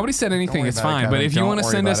 nothing. Nobody said anything. worry It's about it, fine. Kevin. But if you Don't want to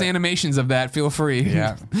worry send about us it. animations of that, feel free.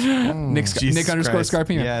 Yeah. Nick Jesus underscore Christ.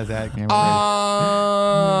 Scarpino. Yeah, Zach.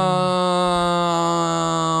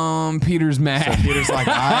 Peter's mad. Peter's like,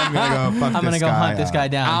 I'm gonna go fuck I'm gonna this go guy hunt this up. guy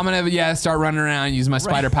down. I'm gonna start running around, use my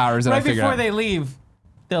spider powers that I right figured before out. they leave,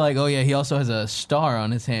 they're like, "Oh yeah, he also has a star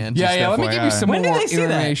on his hand." Yeah, let me give you some When did more they see that?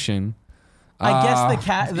 information. I guess the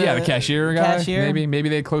cashier guy. cashier? Maybe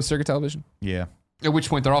they had closed circuit television. Yeah. At which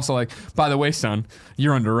point they're also like, by the way, son,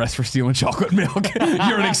 you're under arrest for stealing chocolate milk.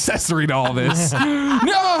 You're an accessory to all this.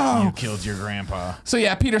 No! Killed your grandpa. So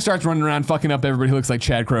yeah, Peter starts running around fucking up everybody who looks like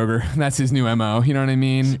Chad Kroger. That's his new MO, you know what I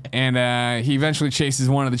mean? And he eventually chases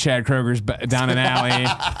one of the Chad Krogers down an alley.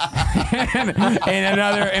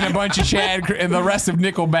 and a bunch of and the rest of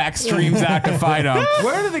Nickelback streams out to fight him.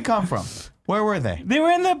 Where did they come from? Where were they? They were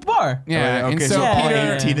in the bar. Yeah, Okay, and so so all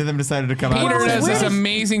Peter... 18 of them decided to come out. Peter at the does same this time.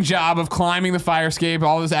 amazing job of climbing the fire escape,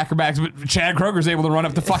 all this acrobatics, but Chad Kroger's able to run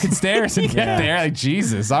up the fucking stairs and get there. Like,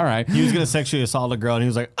 Jesus, all right. He was gonna sexually assault a girl, and he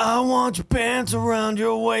was like, "I want your pants around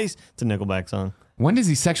your waist." It's a Nickelback song. When does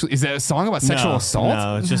he sexually? Is that a song about sexual assault?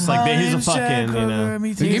 No, it's just like he's a fucking, you know.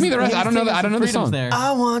 Give me the rest. I don't know. I don't know the song. There.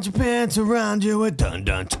 I want your pants around you with dun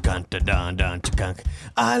dun dun dun dun dun dun.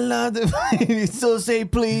 I love the so say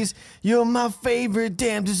please. You're my favorite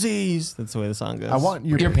damn disease. That's the way the song goes. I want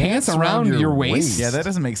your pants around your waist? Yeah, that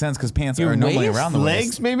doesn't make sense because pants Your are normally waist? around the legs,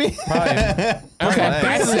 waist. maybe. Probably. Okay,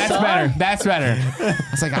 that's better. That's better.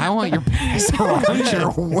 It's like I want your pants around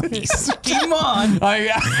your waist. Come on. Like,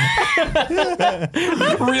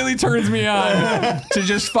 really turns me on to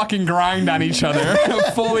just fucking grind on each other,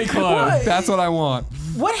 fully clothed. What? That's what I want.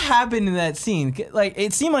 What happened in that scene? Like,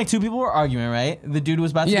 it seemed like two people were arguing, right? The dude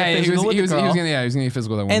was about to Yeah, get he physical was. He with was. the He girl, was gonna. Yeah, he was gonna get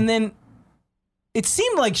physical with that and woman. then it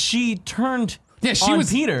seemed like she turned Yeah, she on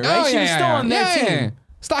was Peter, right? Oh, She was still on their yeah, team. yeah.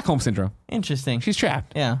 Stockholm syndrome. Interesting. She's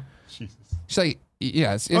trapped. Yeah. She's like,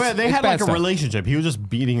 yeah. It's, Oh yeah, they it's had bad like a stuff. relationship. He was just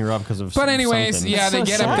beating her up because of. But anyways, something. yeah, That's they so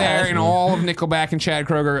get up sad. there, and all of Nickelback and Chad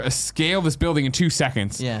Kroeger scale this building in 2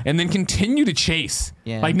 seconds, Yeah. and then continue to chase,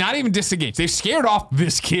 Yeah. like not even disengage. They've scared off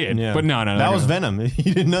this kid, Yeah. but no, that was Venom. You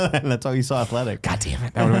didn't know that. That's how you saw Athletic. God damn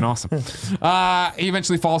it, that would have been awesome. He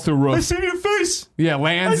eventually falls through a roof. seen your face. Yeah,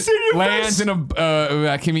 lands seen your face. in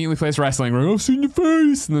a conveniently placed wrestling ring. I've seen your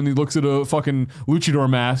face, and then he looks at a fucking luchador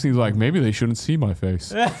mask, and he's like, maybe they shouldn't see my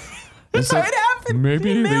face. That's how it happened. Maybe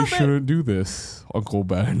You they nailed it. shouldn't do this, Uncle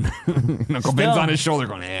Ben. Uncle Ben's on his shoulder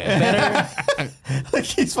going, eh. Better. Like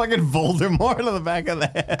he's fucking Voldemort on the back of the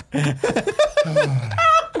head.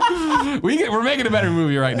 We're making a better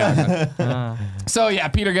movie right now. So yeah,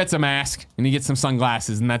 Peter gets a mask and he gets some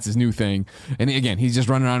sunglasses, and that's his new thing. And again, he's just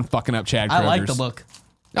running around fucking up Chad Kroeger's. I like the look.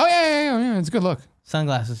 Oh yeah, it's a good look.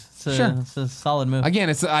 Sunglasses. Sure. It's a solid move.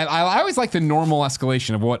 Again, I always like the normal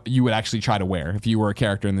escalation of what you would actually try to wear if you were a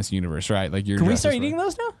character in this universe, right? Like you're. Can we dressed start this way. eating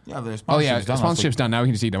those now? Yeah, there's Oh yeah, sponsorships done. sponsorship's done. Now we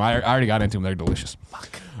can just eat them. I already got into them. They're delicious.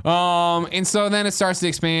 And so then it starts to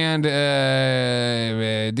expand.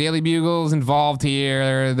 Daily Bugle's involved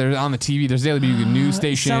here. They're on the TV. There's Daily Bugle news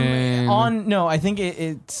station. I think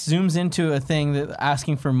it zooms into a thing that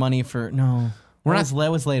asking for money for that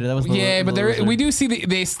was later. That was Yeah, but later. we do see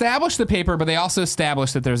they establish the paper, but they also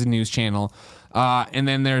establish that there's a news channel, and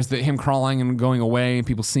then there's him crawling and going away, and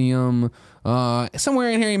people see him. Somewhere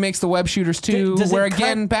in here, he makes the web shooters too. Does it where cut-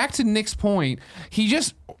 again, back to Nick's point,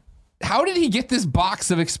 how did he get this box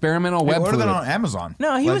of experimental They web ordered fluid? that on Amazon.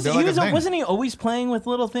 No, he Like, was. they're He like a was. thing. Wasn't he always playing with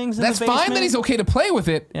little things? In That's the fine basement? that he's okay to play with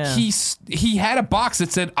it. Yeah. He had a box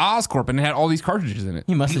that said Oscorp and it had all these cartridges in it.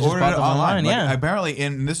 He must He have just ordered bought it them online. Like, Yeah, apparently,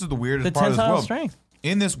 and this is the weirdest the part of this tensile world. strength,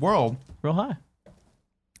 In this world, real high.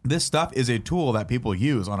 this stuff is a tool that people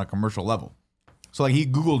use on a commercial level. So like he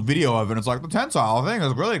Googled video of it, and it's like the tensile thing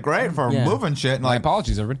is really great for Yeah. moving shit. And My like,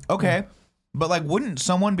 apologies, everybody. okay, but like, wouldn't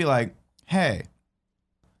someone be like, hey,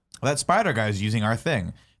 that spider guy's using our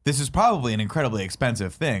thing. This is probably an incredibly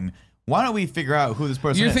expensive thing. Why don't we figure out who this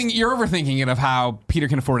person is? You're overthinking it of how Peter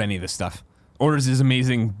can afford any of this stuff. Orders his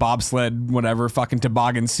amazing bobsled, whatever, fucking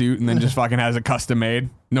toboggan suit, and then just fucking has it custom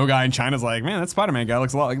made. No guy in China's like, man, that Spider-Man guy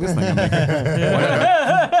looks a lot like this thing I'm making.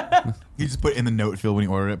 Whatever. You just put in the note field when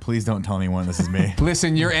you ordered it. Please don't tell anyone this is me.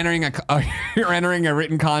 Listen, you're entering a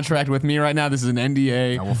written contract with me right now. This is an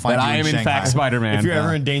NDA I will find that you I in am in Shanghai. fact Spider-Man. If you're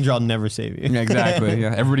ever in danger, I'll never save you. Yeah, exactly.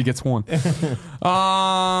 Yeah, everybody gets one.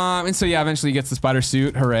 And so yeah, eventually he gets the spider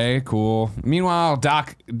suit. Hooray, cool. Meanwhile,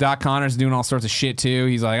 Doc Connor's doing all sorts of shit too.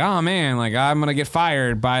 He's like, oh man, like I'm gonna get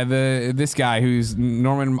fired by this guy who's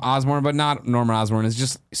Norman Osborn, but not Norman Osborn. Is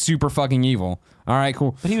just super fucking evil. All right,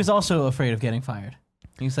 cool. But he was also afraid of getting fired.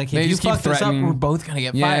 He was like, They if you just keep fuck this up, threatening. we're both gonna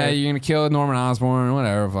get Yeah, fired. you're gonna kill Norman Osborn,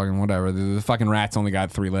 whatever. The fucking rats only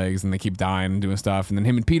got 3 legs, and they keep dying and doing stuff. And then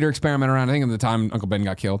him and Peter experiment around. I think at the time Uncle Ben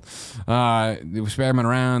got killed. They experiment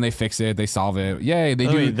around. They fix it. They solve it. Yay! They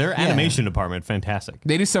Oh, do. wait, their animation department, fantastic.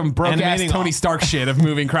 They do some broke ass Animating Tony all- Stark shit of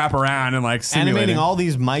moving crap around and like simulating. Animating all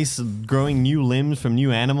these mice growing new limbs from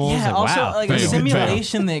new animals. Yeah, like, also wow, like fail. a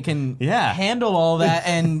simulation that can Yeah. handle all that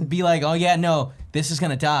and be like, oh yeah, no, this is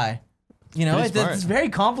gonna die. You know, Pretty smart. it's very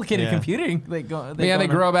complicated Yeah. computing. They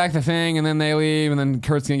grow back the thing and then they leave and then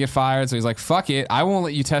Kurt's gonna get fired. So he's like, fuck it. I won't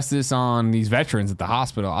let you test this on these veterans at the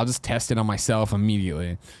hospital. I'll just test it on myself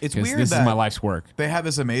immediately. It's 'Cause weird this is that- my life's work. They have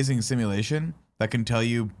this amazing simulation that can tell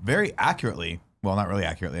you very accurately. Well, not really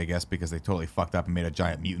accurately, I guess, because they totally fucked up and made a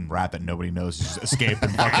giant mutant rat that nobody knows just escaped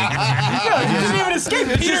and fucking. He didn't even escape.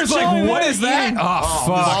 It's Peter's just like, chilling what there is that? eating. Oh,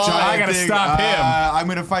 fuck. This I giant gotta thing, stop him. I'm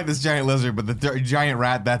gonna fight this giant lizard, but the giant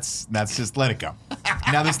rat, that's just let it go.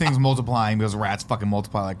 Now this thing's multiplying because rats fucking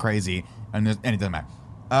multiply like crazy, and it doesn't matter.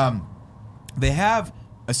 They have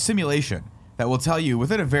a simulation that will tell you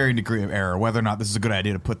within a varying degree of error whether or not this is a good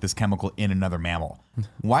idea to put this chemical in another mammal.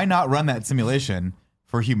 Why not run that simulation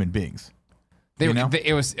for human beings? They, You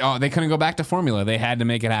know? they couldn't go back to formula. They had to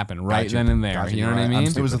make it happen right Gotcha. then and there. Gotcha, You know you're what I right.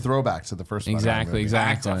 mean? It was a throwback to the first Spider-Man movie.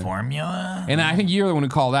 Exactly. Formula. And I think you're the one who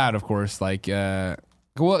called out, of course. Like, well,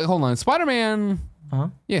 hold on, Spider-Man,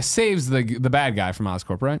 saves the bad guy from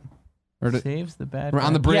Oscorp, right? Or Saves the bad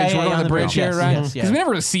on the guy. bridge. Yeah, We're on the bridge here, Yes, right? yes, Because yes. we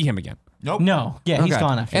never really see him again. Nope. No, yeah, he's Okay.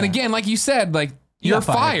 gone after And that. again, like you said, like He you're got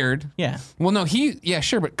fired. fired. Yeah, Well, no,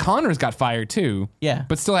 sure, but Connors got fired too. Yeah.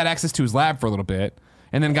 But still had access to his lab for a little bit,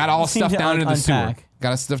 and then got all Seemed stuff to down into the sewer. unpack.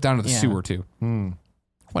 Got his stuff down to the Yeah. sewer too.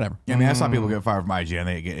 Whatever. I mean, I saw people get fired from IGN and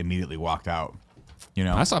they get immediately walked out. You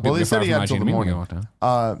know, I saw people Well, they get said fired he from had till IGN the immediately morning. walked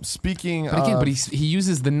out. Speaking But again, of, he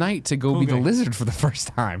uses the night to go be the lizard for the first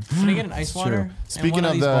time. Can I get an ice water? in speaking one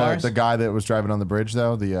of these bars? the guy that was driving on the bridge,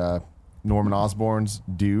 though, the Norman Osborn's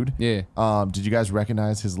dude. Yeah. Did you guys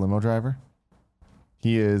recognize his limo driver?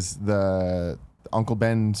 He is the Uncle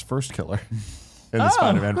Ben's first killer in the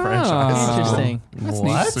Spider-Man franchise. Interesting. That's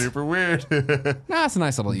What? neat. Super weird. Nah, it's a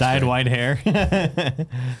nice little Easter Dyed egg. white hair.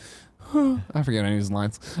 I forget any of his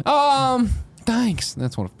lines. Thanks.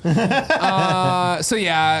 That's one of so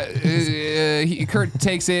yeah, Kurt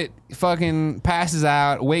takes it, fucking passes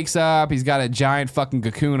out, wakes up. He's got a giant fucking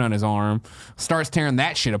cocoon on his arm, starts tearing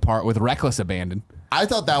that shit apart with reckless abandon. I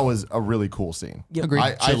thought that was a really cool scene. Agreed.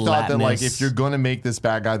 I thought that, like, Gelatinous. if you're gonna make this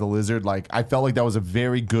bad guy the lizard, like, I felt like that was a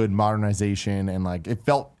very good modernization, and like it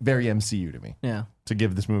felt very MCU to me. Yeah. To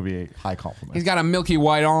give this movie a high compliment. He's got a milky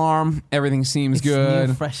white arm. Everything seems It's good.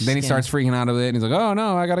 new, fresh Then he skin. starts freaking out of it. And he's like, "Oh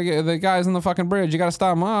no, I gotta get the guys on the fucking bridge. You gotta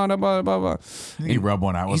stop him." Oh, no, blah blah blah. I think he rubbed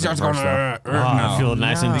one out. He With starts it going. first, though. I feel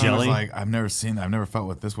nice and He was jelly. like, I've never felt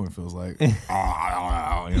what this one feels like.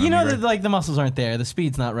 You know that like the muscles aren't there. The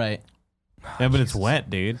speed's not right. Yeah, but it's wet,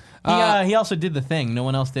 dude. He also did the thing. No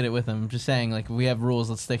one else did it with him. I'm just saying, like, we have rules.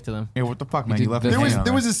 Let's stick to them. Yeah, what the fuck, man? did You left the me thing. hanging on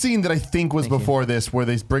There was there. a scene that I think was before this where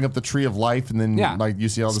they bring up the tree of life and then Yeah. like you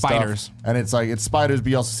see all the Spiders. stuff and it's like it's spiders, but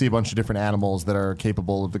you also see a bunch of different animals that are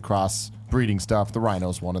capable of the cross breeding stuff. The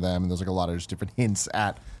rhino's one of them, and there's like a lot of just different hints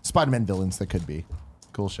at Spider-Man villains that could be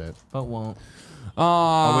cool shit. But won't.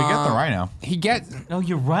 Oh, we get the Rhino. He gets No,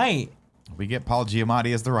 you're right. We get Paul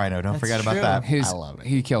Giamatti as the Rhino. Don't That's forget about true. that. his. I love it.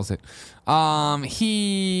 He kills it.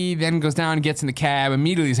 He then goes down and gets in the cab.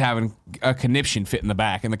 Immediately, he's having a conniption fit in the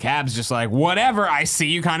back, and the cab's just like, "Whatever. I see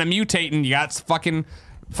you kind of mutating. You got fucking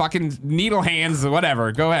needle hands.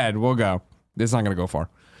 Whatever. Go ahead. We'll go. This is not gonna go far."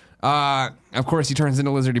 Of course, he turns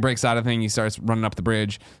into a lizard. He breaks out of the thing. He starts running up the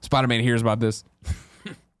bridge. Spider-Man hears about this.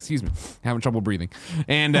 Excuse me, having trouble breathing.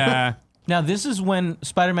 And Now, this is when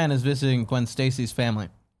Spider-Man is visiting Gwen Stacy's family.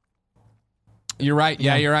 you're right.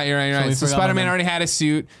 Yeah, you're right. we So forgot about Spider-Man him. already had his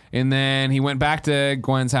suit, and then he went back to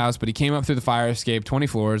Gwen's house, but he came up through the fire escape, 20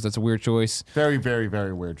 floors. That's a weird choice. Very, very,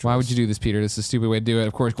 very weird choice. Why would you do this, Peter? This is a stupid way to do it.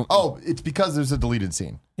 Of course. Oh, it's because there's a deleted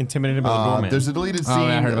scene. Intimidated by the doorman. There's a deleted Oh, scene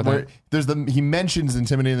yeah, I heard about where that. there's he mentions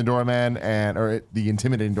intimidating the doorman the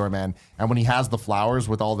intimidating doorman, and when he has the flowers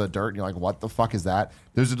with all the dirt, and you're like, what the fuck is that?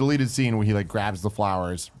 There's a deleted scene where he like grabs the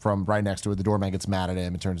flowers from right next to it. The doorman gets mad at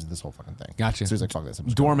him. It turns into this whole fucking thing. Gotcha. So he's like, fuck this. I'm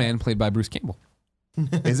just Doorman, played by Bruce Campbell.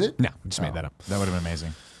 gonna- Is it? No, I just made that up. That would have been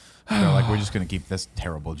amazing. They're like, we're just going to keep this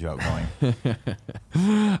terrible joke going.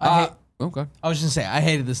 Okay. I was just gonna say, I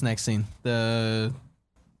hated this next scene. The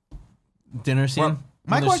dinner scene. Well,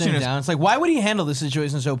 my When they're question sitting is- down. It's like, why would he handle this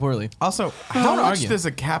situation so poorly? Also, how Don't much argue. does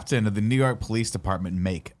a captain of the New York Police Department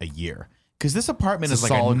make a year? Because this apartment It's is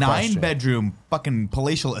a like a solid question. 9-bedroom fucking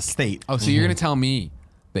palatial estate. Oh, so you're going to tell me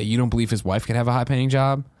that you don't believe his wife could have a high-paying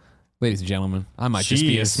job? Ladies and gentlemen, I might just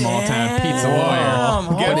be a Jeez. small-town pizza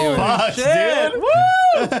lawyer. Get fucked, dude.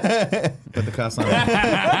 Put the cuss on. You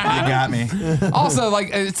got me. Also, like,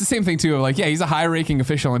 it's the same thing, too. Like, yeah, he's a high-ranking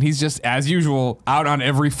official, and he's just, as usual, out on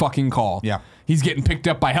every fucking call. Yeah. He's getting picked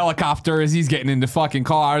up by helicopters. He's getting into fucking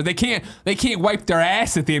cars. They can't wipe their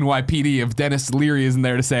ass at the NYPD if Dennis Leary isn't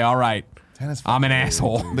there to say, all right, Dennis I'm an fucking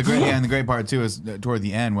asshole. The great and the great part too is toward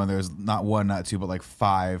the end when there's not one, not two, but like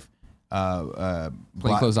 5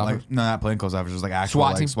 Plainclothes like, officers? no, not plainclothes officers, like actual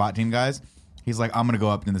SWAT like, team? SWAT team guys. He's like, I'm gonna go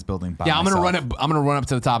up in this building by Yeah, I'm myself. gonna run up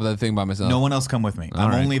to the top of that thing by myself. No one else come with me. I'm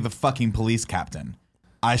right. only the fucking police captain.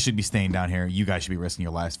 I should be staying down here. You guys should be risking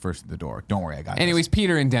your lives first at the door. Don't worry, I got Anyways,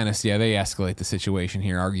 Peter and Dennis, yeah, they escalate the situation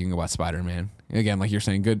here, arguing about Spider-Man. Again, like you're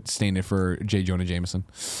saying, good stand-in for J. Jonah Jameson.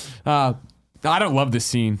 I don't love this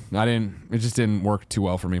scene. It just didn't work too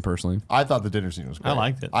well for me personally. I thought the dinner scene was great. I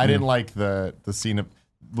liked it. I didn't like the scene of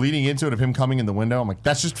leading into it of him coming in the window. I'm like,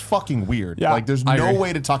 that's just fucking weird. Yeah, Like, there's I no agree.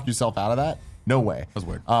 way to talk yourself out of that. No way. That's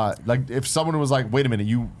weird. Like, if someone was like, wait a minute,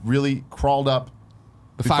 you really crawled up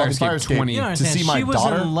The fucking fire escape 20. You don't to see understand. my She was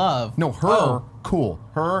daughter? in love. No, her, Oh. cool.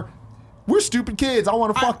 Her We're stupid kids. I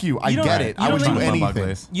want to fuck you. I don't- get it. you I don't would think- do I love anything.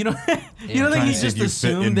 Uglies. You don't think Trying he to see just if you fit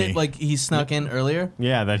in assumed me. that like he snuck in earlier?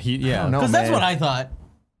 Yeah, that he. Yeah, know. Because that's man. what I thought.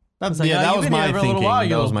 That's, like, yeah, oh, that you've was been my here for a little thinking. while, you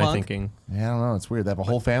That was little my punk. thinking. Yeah, I don't know. It's weird. They have a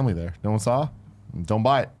whole family there. No one saw. Don't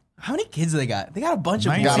buy it. How many kids do they got? They got a bunch of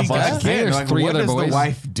 19 got a bunch guys. of kids. There's Like, 3 what other does boys. the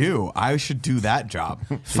wife do? I should do that job.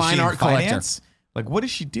 Is Fine she in art collector. finance? Like, what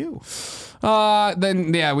does she do?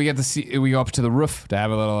 Then we get to see. We go up to the roof to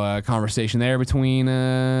have a little conversation there between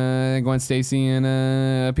Gwen Stacy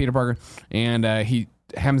and Peter Parker, and he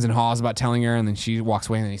hems and haws about telling her, and then she walks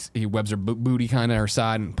away, and he webs her booty kind of her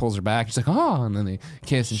side and pulls her back. She's like, oh, and then they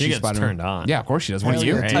kiss, and She she's gets Spider-Man. turned on. Yeah, of course she does. What Hell do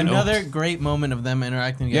you? yeah. Right. Another great moment of them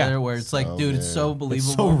interacting together, Yeah. where it's like, dude, it's so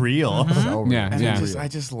believable. So real. So Yeah, real. And yeah. I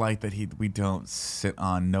just like that we don't sit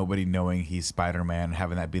on nobody knowing he's Spider-Man,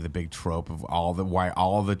 having that be the big trope of why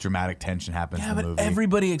all the dramatic tension happens Yeah, in the but movie.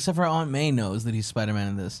 everybody except for Aunt May knows that he's Spider-Man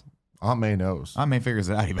in this. Aunt May knows. Aunt May figures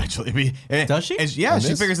it out eventually. Does she? Yeah, On she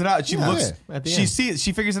this? figures it out. She Yeah. looks. At the She end. sees.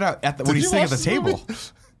 She figures it out when Did he's you sitting at watch the this table. movie?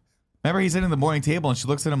 Remember, he's sitting in the morning table, and she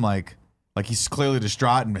looks at him like he's clearly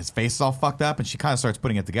distraught, and his face is all fucked up, and she kind of starts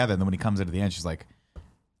putting it together. And then when he comes into the end, she's like,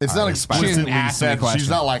 It's not She explicitly didn't ask me the said. question. She's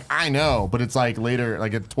not like, I know, but it's like later,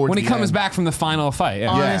 like towards When he the comes end. back from the final fight, yeah.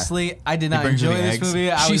 Honestly, I did not brings her enjoy the this eggs. movie.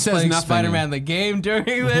 I She was says playing nothing. Spider-Man the game during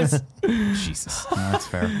this. Jesus. "No, that's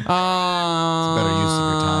fair." better use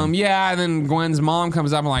of your time. Yeah, and then Gwen's mom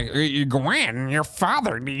comes up and like, Gwen, your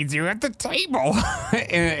father needs you at the table.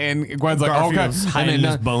 and Gwen's like, Garfield's okay. hiding And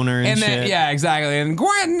then, his boner and then, shit. yeah, exactly. And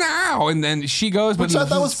Gwen now. And then she goes, Which but I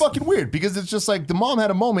thought was fucking weird because it's just like the mom had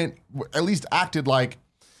a moment, at least acted like,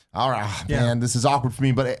 all right, man, this is awkward for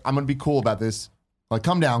me, but I'm going to be cool about this. Like,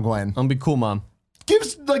 come down, Gwen. I'm gonna be cool, mom.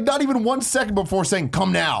 Gives like not even 1 second before saying,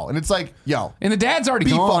 come now. And it's like, yo. And the dad's already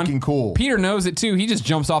Be gone. fucking cool. Peter knows it too. He just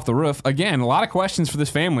jumps off the roof. Again, a lot of questions for this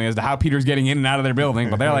family as to how Peter's getting in and out of their building,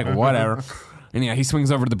 but they're like, whatever. And yeah, he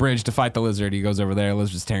swings over to the bridge to fight the lizard. He goes over there.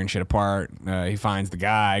 Lizard's tearing shit apart. He finds the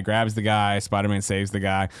guy, grabs the guy. Spider-Man saves the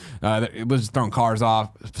guy. Lizard's throwing cars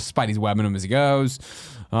off. Spidey's webbing him as he goes.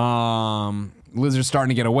 Lizard's starting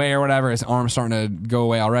to get away or whatever. His arm's starting to go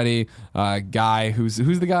away already. Guy, who's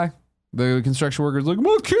the guy? The construction worker's like,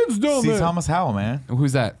 my kid's down See there. Thomas Howell, man.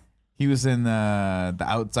 Who's that? He was in the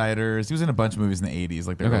Outsiders. He was in a bunch of movies in the 80s,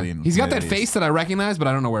 like the early. He's got that mid-80s. face that I recognize, but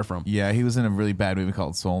I don't know where from. Yeah, he was in a really bad movie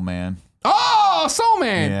called Soul Man. Oh, Soul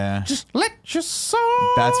Man. Yeah. Just let your soul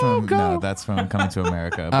That's from go. Coming to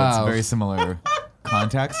America. But it's Oh. a very similar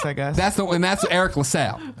context, I guess. That's Eric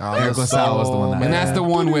LaSalle. Eric LaSalle was the one that. And that's the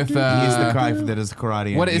one with He's the guy that is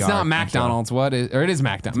karate. what? and It's VR not and McDonald's. What is? Or it is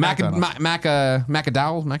McDonald's.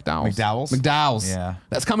 McDowell's. McDowell's? Yeah.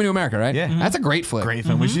 That's Coming to America, right? Yeah. That's a great flick. Great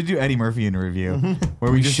film. We should do Eddie Murphy in a review,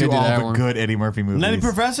 where we just should do do all that the one. good Eddie Murphy movies. Nutty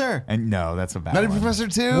Professor. And no, that's a bad Nutty one. Professor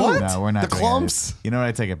 2? No, we're not The doing Clumps? Eddie. You know what?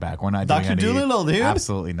 I take it back. We're not doing Dr. Eddie. Dolittle, dude.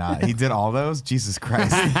 Absolutely not. He did all those. Jesus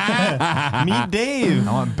Christ. Meet Dave.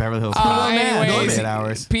 I want Beverly Hills. Cop. Anyways, 8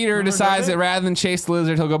 hours. Peter decides that rather than chase the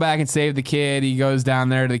lizard, he'll go back and save the kid. He goes down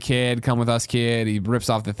there to the kid, come with us, kid. He rips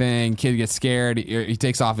off the thing. Kid gets scared. He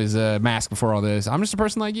takes off his mask before all this. I'm just a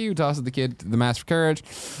person like you. Tosses the kid the mask for courage.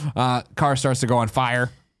 Car starts to go on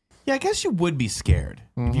fire. Yeah, I guess you would be scared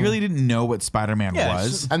if you really didn't know what Spider-Man Yeah,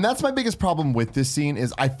 was. And that's my biggest problem with this scene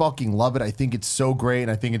is I fucking love it. I think it's so great,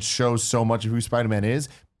 and I think it shows so much of who Spider-Man is.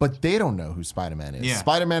 But they don't know who Spider-Man is. Yeah.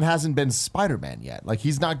 Spider-Man hasn't been Spider-Man yet. Like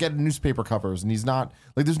he's not getting newspaper covers, and he's not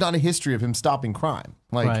like there's not a history of him stopping crime.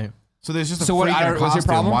 Like Right. So there's just a So what- freak in a what's your costume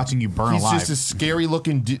problem? watching you burn he's alive. just a scary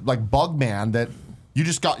looking like bug man that you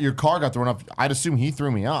just got your car got thrown off. I'd assume he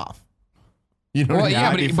threw me off. You know Well, what I mean? yeah,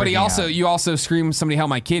 I'd but be he, but he freaking also out. you also scream somebody help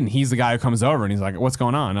my kid, and he's the guy who comes over and he's like, "What's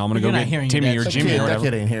going on?" I'm gonna You're go not hearing get your Timmy dad or say, That Jimmy kid, or that whatever.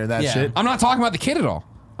 kid ain't hearing that Yeah. shit. I'm not talking about the kid at all.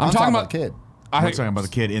 I'm talking about the kid. I'm talking about the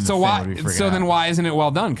kid in the So thing why? would be freaking So then out. why isn't it well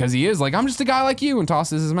done? Because he is like, I'm just a guy like you, and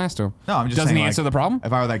tosses his mask to him. No, I'm just Doesn't saying, he like, answer the problem?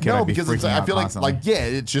 If I were that kid, No, I'd be because freaking it's, out I feel constantly. like yeah,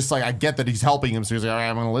 it's just like I get that he's helping him, so he's like, all right,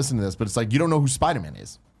 I'm going to listen to this, but it's like you don't know who Spider-Man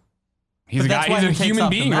is. He's But a that's guy. why He's a he takes human off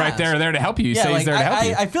the being right mask. there to help you. He Yeah, says like, he's there to help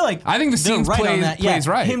you. I feel like I think the they're scene right on plays, that. plays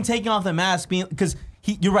right. Him taking off the mask, being because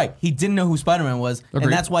you're right. He didn't know who Spider-Man was, Agreed.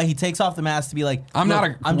 and that's why he takes off the mask to be like, I'm not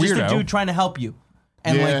 "Look, a I'm just a weirdo." dude trying to help you."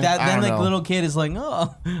 And Yeah, like that, I then don't like know. little kid is like,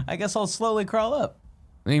 "Oh, I guess I'll slowly crawl up."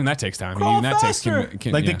 Even that takes time. Crawl Even that faster. takes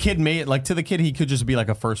Like yeah. the kid made like to the kid he could just be like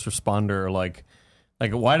a first responder or like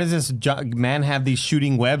why does this man have these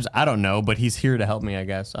shooting webs? I don't know, but he's here to help me, I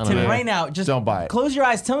guess. I don't Timmy, know. right now, just Don't buy it. close your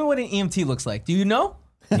eyes. Tell me what an EMT looks like. Do you know?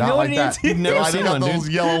 You know Not what like an that. EMT never No, seen they got one, dude. those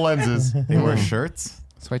yellow lenses. They wear shirts,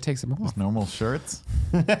 That's why he takes them off. normal shirts.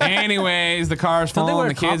 Anyways, the car's Don't they falling.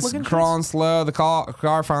 wear The kid's cop-looking crawling slow. The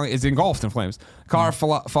car finally is engulfed in flames. Car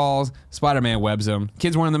falls. Spider-Man webs him.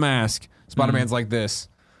 Kid's wearing the mask. Spider-Man's like this.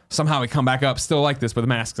 somehow we come back up still like this, but the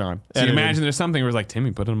mask's on. So you Edited. imagine there's something where it's like,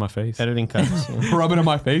 Timmy, put it on my face. Editing cuts. Rub it on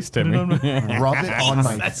my face, Timmy. Rub it on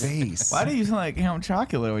my face. Why do you sound like Count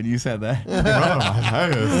Chocula when you said that?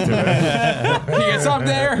 He gets up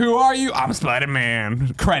there. Who are you? I'm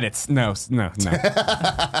Spider-Man. Credits. No.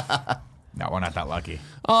 No, we're not that lucky.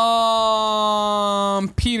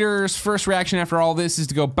 Peter's first reaction after all this is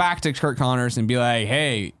to go back to Kurt Connors and be like,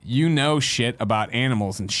 hey, you know shit about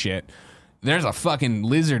animals and shit. There's a fucking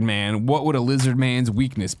lizard man. What would a lizard man's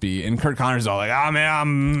weakness be? And Kurt Connors is all like, oh man,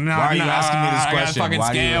 I'm not. Why are you asking me this I got question? fucking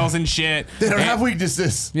Why do you- scales and shit. They don't And- have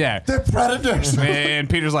weaknesses. Yeah. They're predators. And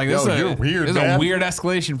Peter's like, this Yo, is you're weird, this is a man. weird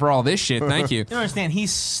escalation for all this shit. Thank you. You don't understand. He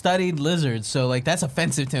studied lizards, so like that's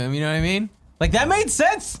offensive to him. You know what I mean? Like that made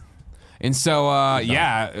sense. And so, all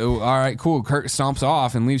right, cool. Kurt stomps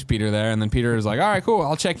off and leaves Peter there. And then Peter is like, all right, cool.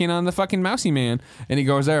 I'll check in on the fucking Mousy Man. And he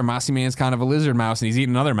goes there. Mousy Man's kind of a lizard mouse, and he's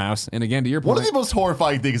eating another mouse. And again, to your point. One of the most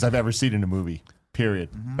horrifying things I've ever seen in a movie. Period.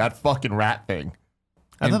 That fucking rat thing.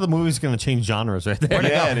 I thought the movie was going to change genres right there.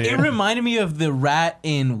 Yeah, It reminded me of the rat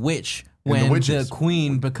in Witch In The when the Witches.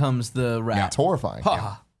 queen becomes the rat. It's horrifying.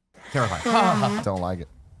 Terrifying. Don't like it.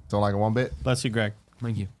 Don't like it one bit. Bless you, Greg.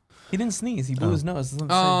 Thank you. He didn't sneeze. He blew his nose. That's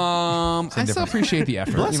what I'm saying. I still appreciate the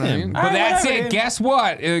effort. Bless you know what I him. mean? All But right, that's whatever, it. dude. Guess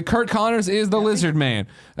what? Kurt Connors is the Lizard Man.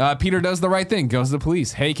 Peter does the right thing. Goes to the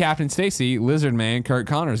police. Hey, Captain Stacy, Lizard Man, Kurt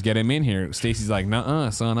Connors, get him in here. Stacy's like,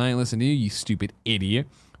 nuh-uh, son, I ain't listening to you, you stupid idiot.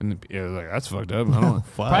 And he was like, that's fucked up. I don't know.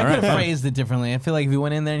 Probably could have phrased it differently. I feel like if he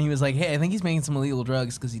went in there and he was like, hey, I think he's making some illegal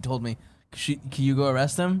drugs because he told me, can you go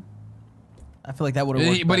arrest him? I feel like that would have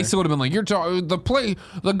worked But he better. still would have been like, "You're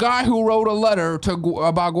the guy who wrote a letter to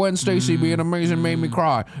about Gwen Stacy being amazing made me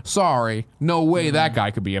cry. Sorry, no way that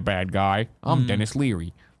guy could be a bad guy. I'm Dennis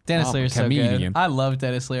Leary, Dennis I'm a Leary's so comedian." good. I love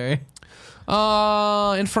Dennis Leary.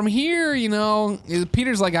 And from here,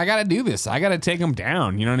 Peter's like, I got to do this. I got to take him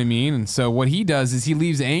down. You know what I mean? And so what he does is he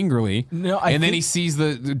leaves angrily. No, and then he sees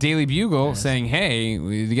the Daily Bugle saying, hey,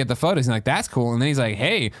 to get the photos. And like, that's cool. And then he's like,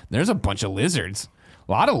 hey, there's a bunch of lizards.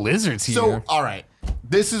 A lot of lizards here. So, all right.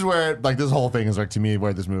 This is where, like, this whole thing is, like, to me,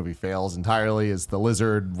 where this movie fails entirely is the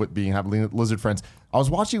lizard with having lizard friends. I was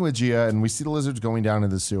watching with Gia, and we see the lizards going down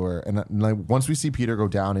into the sewer. And like, once we see Peter go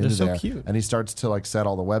down into so there, cute. and he starts to, like, set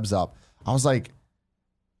all the webs up, I was like,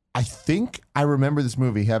 I think I remember this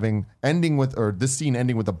movie this scene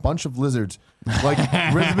ending with a bunch of lizards, like,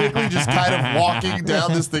 rhythmically just kind of walking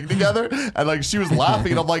down this thing together. And, like, she was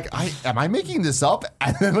laughing, and I'm like, am I making this up?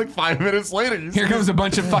 And then, like, 5 minutes later, here comes a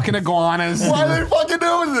bunch of fucking iguanas. why are they fucking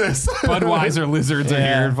doing this? Budweiser lizards are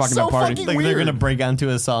here and fucking So a party. fucking Like they're weird. gonna break onto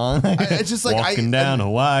a song. It's just like walking down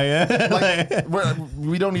Hawaii. like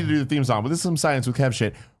we don't need to do the theme song, but this is some Science with Kev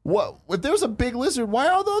shit. What if there's a big lizard? Why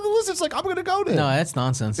are the other lizards like, I'm gonna go there? No, that's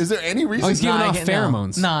nonsense. Is there any reason? Oh, he's giving No, I off get- no.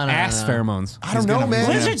 pheromones. No, Ass no. pheromones. I don't know, gonna- man.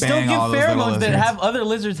 Lizard- Lizards don't bang give all those little pheromones that lizards. have other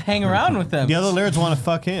lizards hang around with them. The other lizards want to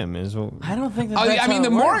fuck him. Is what, I don't think that Oh, that's I mean, how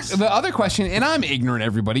it works. the other question, and I'm ignorant,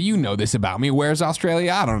 everybody. You know this about me. Where's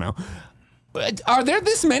Australia? I don't know. But are there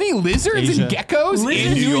this many lizards Asia. and geckos in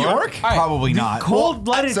Lizards- New York? All right, Probably not.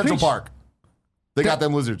 Cold-blooded Central creatures. Park. They got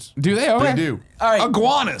them lizards. Do they? Okay. They do. All right,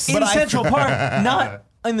 Iguanas. in Central Park, not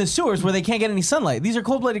in the sewers where they can't get any sunlight. These are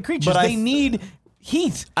cold-blooded creatures. But They need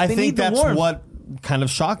heat. I They think need the that's warmth. what kind of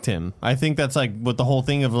shocked him. I think that's like what the whole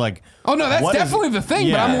thing of like. Oh no, that's what is- definitely the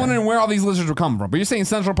thing. But I'm Yeah. wondering where all these lizards were coming from. But you're saying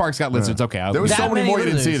Central Park's got lizards? Okay, There was That so many many more you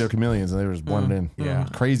didn't see. lizards. They're chameleons, and they were just blended in. Yeah.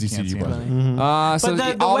 Crazy Can't CG see budget. them. so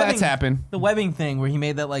But all webbing, that's happened. The webbing thing where he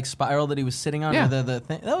made that like spiral that he was sitting on. Yeah. Or the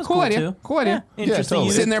thing. That was Cool cool idea. too. Cool idea. Yeah, interesting.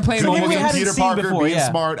 totally. Sitting there playing So mobile maybe we games. hadn't Peter seen Parker before, being yeah.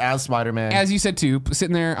 smart as Spider-Man. As you said too,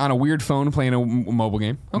 sitting there on a weird phone playing a mobile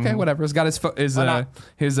game. Okay, whatever. He's got his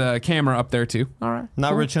camera up there too. All right.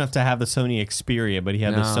 Not rich enough to have the Sony Xperia, but he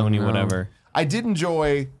had the No, Sony no. whatever. I did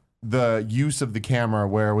enjoy the use of the camera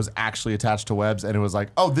where it was actually attached to webs, and it was like,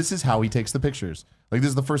 oh, this is how he takes the pictures. Like, this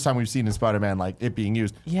is the first time we've seen in Spider-Man, like, it being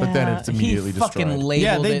used. But then it's immediately he fucking destroyed. labeled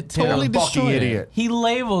Yeah, they it too. totally Fucking destroyed it. idiot. He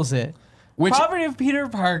labels it. Which- Property of Peter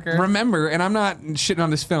Parker. Remember, and I'm not shitting on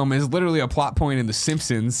this film, is literally a plot point in The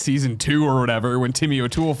Simpsons season 2 or whatever when Timmy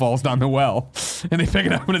O'Toole falls down the well and they pick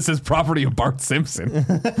it up and it says property of Bart Simpson.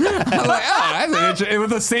 I'm like, oh, that's it with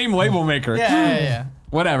the same label maker. yeah.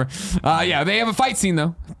 Whatever. Yeah, they have a fight scene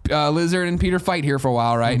though. Lizard and Peter fight here for a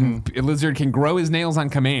while, right? And Lizard can grow his nails on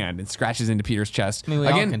command and scratches into Peter's chest. I mean, we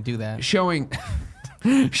all can do that. Showing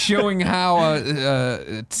how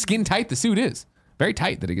skin tight the suit is. Very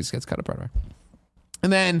tight that it gets cut apart. Right?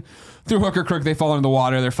 And then through hook or crook, they fall into the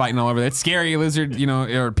water. They're fighting all over there. It's scary. Lizard,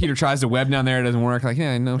 or Peter tries to web down there. It doesn't work. Like,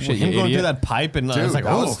 yeah, no shit, Him you going idiot. through that pipe and I Dude, was like,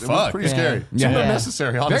 that oh was, it was fuck. pretty Yeah. scary. Yeah. Super Yeah.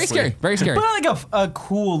 unnecessary, honestly. Very scary. Very scary. But like a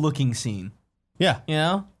cool looking scene. Yeah. You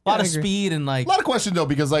know, a lot I of agree. speed and like. A lot of question though,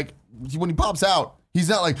 because like when he pops out, he's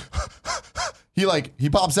not like he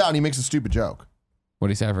pops out and he makes a stupid joke. What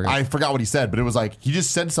did he say? I forgot what he said, but it was like he just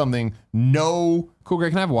said something. No Cool,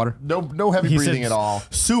 Greg. Can I have water? heavy He breathing said, at all.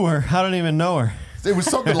 Sewer. I don't even know her. It was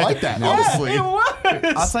something like that, honestly.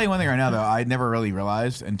 I'll tell you one thing right now, though. I never really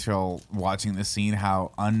realized until watching this scene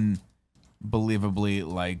how unbelievably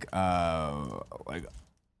like how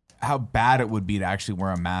bad it would be to actually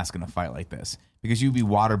wear a mask in a fight like this. Because you'd be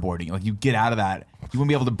waterboarding. Like, you get out of that, you wouldn't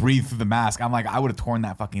be able to breathe through the mask. I'm like, I would have torn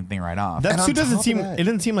that fucking thing right off. That And on suit doesn't top of seem. that- It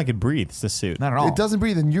doesn't seem like it breathes. The suit. Not at all. It doesn't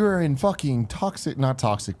breathe, and you're in fucking not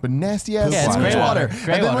toxic, but nasty ass Yeah, it's sewage gray water. water.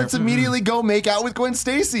 Gray And then water. let's immediately go make out with Gwen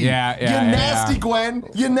Stacy. Yeah, You yeah, nasty, yeah. Gwen.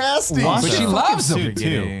 You nasty. Watch But the she fucking loves him. suit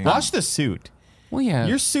too. Watch the suit. Well, yeah.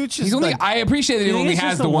 Your suit's just He's only. like- I appreciate that he You think only it's has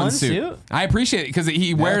just the the one one suit. suit? I appreciate it because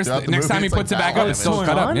he wears. throughout the Next movie, time he it's puts like it back that. up, Oh, it's it's still torn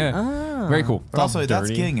cut up. on? Yeah, very cool. But also, that's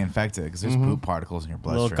dirty. getting infected because there's poop particles in your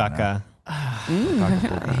Little bloodstream. now. caca.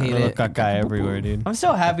 I hate Little it. caca everywhere, dude. I'm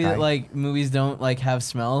so happy that like movies don't like have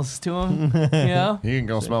smells to them. You know, He ain't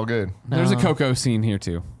gonna smell good. There's a Coco scene here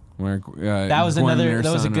too, where That was Gwen and another- her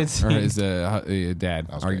that was a son good or scene. his dad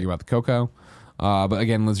was argue great. about the Coco. But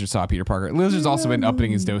again, Lizard saw Peter Parker. Lizard's also been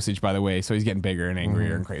upping his dosage, by the way, so he's getting bigger and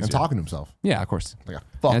angrier and crazier. And talking to himself Yeah, of course. like a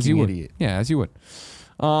fucking As you would. idiot. Yeah, as you would.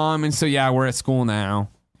 And so yeah, we're at school now,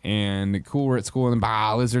 and cool, we're at school, and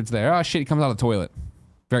Lizard's there. Oh shit, he comes out of the toilet.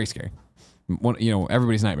 Very scary.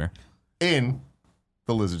 Everybody's nightmare. In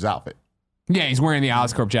the lizard's outfit. Yeah, he's wearing the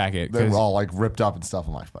Oscorp jacket. They 'cause- were all like ripped up and stuff.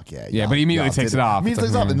 I'm like, fuck yeah. Yeah, but he immediately takes did it off. Immediately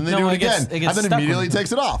It's takes like, it off, and then they No, do it it gets- again, it gets and then stuck immediately with him.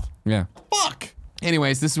 takes it off. yeah. Fuck.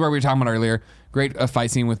 Anyways, this is where we were talking about earlier. Great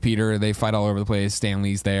fight scene with Peter. They fight all over the place.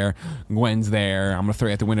 Stanley's there. Gwen's there. I'm going to throw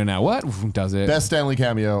you out the window now. What? Does it? Best Stanley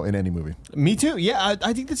cameo in any movie. Me too. Yeah,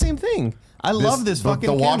 I think the same thing. I love this fucking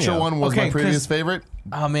The Watcher cameo. one was Okay, my previous 'cause- favorite.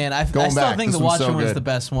 oh man, I Going still back, think this the one's Watcher so one's good. the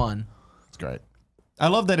best one. It's great. I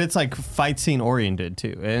love that it's like fight scene oriented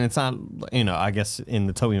too, and it's not. I guess in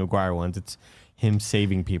the Tobey Maguire ones, it's him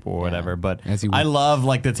saving people or whatever. But As he would. I love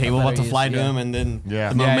like the table better about to he fly is, to yeah. him, and then Yeah. the Yeah,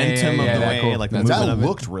 yeah, momentum yeah, of the yeah, way, cool. like the That's- movement That of it.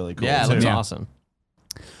 looked really cool. Yeah, it too. looks Yeah. awesome.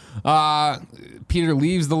 Peter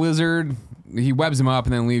leaves the lizard. He webs him up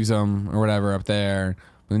and then leaves him or whatever up there.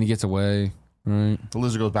 But then he gets away. Right? The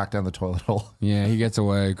lizard goes back down the toilet hole. Yeah, he gets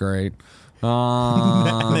away. Great.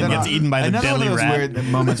 And then gets eaten by the Another deadly one of those rat. weird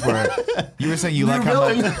moments where you were saying you like how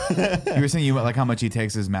much you were saying you like how much he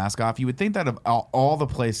takes his mask off. You would think that of all the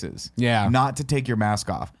places, Yeah. not to take your mask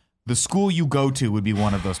off, the school you go to would be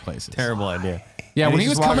one of those places. Terrible idea. Yeah, And when he's he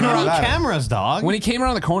was just coming walking around. around. Cameras, dog. When he came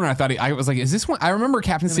around the corner, I was like, "Is this one?" I remember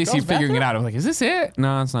Captain Stacy girls' figuring it bathroom? out. I was like, "Is this it?"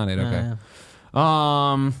 No, it's not it. Okay.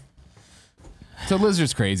 So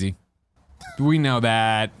Lizard's crazy. We know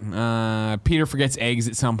that. Peter forgets eggs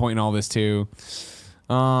at some point in all this too.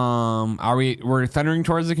 We're thundering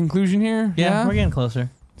towards the conclusion here? Yeah, we're getting closer.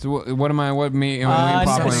 So what am I? What me?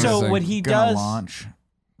 Papa so saying? what he Gonna does? launch.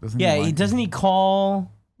 Doesn't Yeah, launch? doesn't he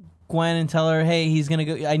call Gwen and tell her, "Hey, he's gonna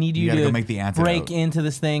go. I need you, You gotta to go make the antidote." break into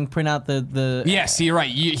this thing, print out the." Yes, you're right.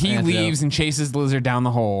 He Antidote. leaves and chases the lizard down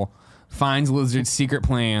the hole, finds Lizard's secret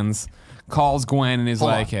plans, calls Gwen, and is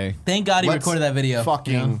Hold like, on. "Hey, Thank God he Let's recorded that video.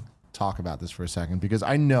 Fucking you know? talk about this for a second because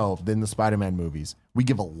I know that in the Spider-Man movies we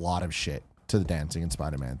give a lot of shit to the dancing in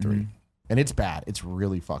Spider-Man 3. And it's bad. It's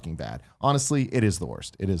really fucking bad. Honestly, it is the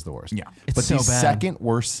worst. It is the worst. Yeah. It's but so the bad. second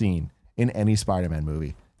worst scene in any Spider-Man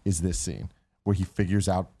movie is this scene where he figures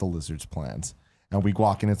out the lizard's plans. And we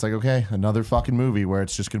walk in, it's like, okay, another fucking movie where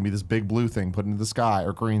it's just going to be this big blue thing put into the sky,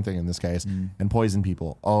 or green thing in this case, and poison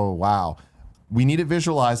people. Oh, wow. We need it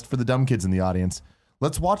visualized for the dumb kids in the audience.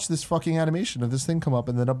 Let's watch this fucking animation of this thing come up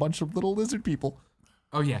and then a bunch of little lizard people.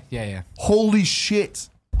 oh yeah." Holy shit.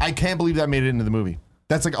 I can't believe that made it into the movie.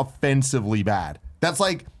 That's like offensively bad. That's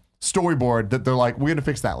like storyboard that they're like, we're going to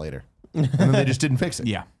fix that later. And then they just didn't fix it.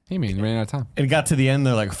 Yeah. Hey man, ran out of time. It got to the end.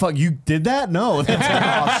 They're like, "Fuck, you did that? No." That's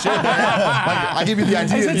Oh, shit, man. Like, I gave you the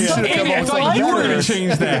idea. said You some should have come idiot up with thought something you were better. gonna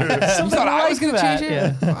change that. You thought I was gonna like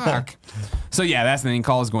change that, it? Fuck. So yeah, that's the thing.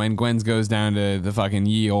 Calls Gwen. Gwen goes down to the fucking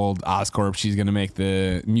ye old Oscorp. She's gonna make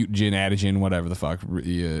the mutagen, antigen, whatever the fuck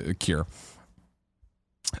cure.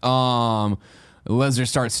 Lizard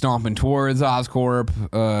starts stomping towards Oscorp.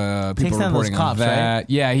 People Takes down those reporting on cops, that. right?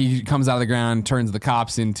 Yeah, he comes out of the ground, turns the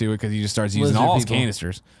cops into it because he just starts using Lizard all his people.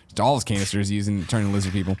 canisters. Just all his canisters using turning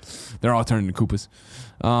lizard people. They're all turning to Koopas.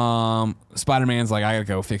 Spider-Man's like, I gotta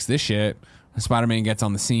go fix this shit. Spider-Man gets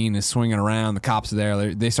on the scene, is swinging around. The cops are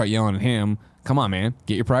there. They start yelling at him. Come on, man.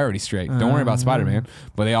 Get your priorities straight. Don't worry about Spider-Man.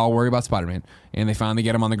 But they all worry about Spider-Man. And they finally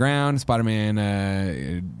get him on the ground.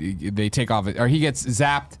 Spider-Man, they take off, or he gets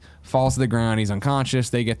zapped, falls to the ground. He's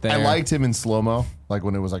unconscious. They get there. I liked him in slow-mo, like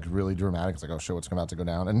when it was like really dramatic. It's like, oh shit, what's about to go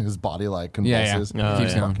down? And his body like convulses. Yeah.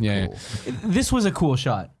 Keeps going. Yeah. This was a cool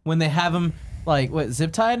shot when they have him like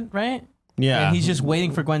zip tied, right? Yeah. And he's just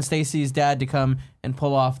waiting for Gwen Stacy's dad to come and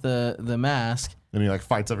pull off the mask. And he like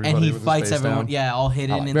fights everybody. And he with his fights face everyone. down. Yeah, all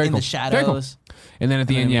hidden in Very the cool. Very cool. shadows. And then at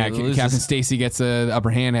the And end, then he loses. Captain Stacy gets the upper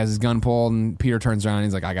hand, has his gun pulled, and Peter turns around and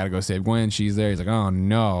he's like, I gotta go save Gwen. She's there. He's like, oh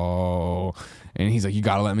no. And he's like, you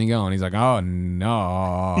gotta let me go. And he's like, oh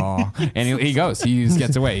no. And he goes. He just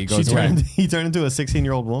gets away. He goes away. He turned into a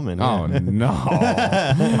 16-year-old woman. Oh no.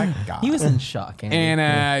 Oh my god. He was in shock. Andy. And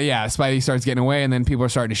Spidey starts getting away, and then people are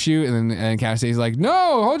starting to shoot, and then Captain Stacy's like,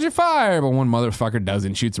 no, hold your fire. But one motherfucker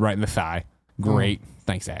doesn't, shoots right in the thigh. Great.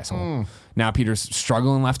 Thanks, asshole. Now Peter's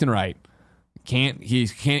struggling left and right. He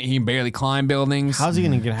can barely climb buildings. How's he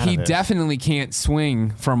gonna get out He of it? definitely can't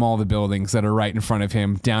swing from all the buildings that are right in front of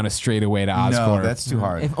him down a straightaway to Oscorp. No, that's too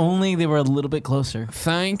hard. If only they were a little bit closer.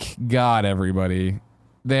 Thank God, everybody.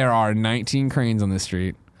 There are 19 cranes on this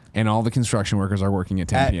street, and all the construction workers are working at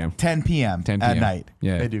 10 p.m. 10 p.m. 10 at p.m. night.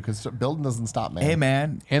 Yeah. They do, because building doesn't stop, man. Hey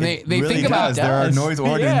man, And it they really think about does. There are that. noise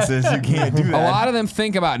ordinances. You can't do A that. lot of them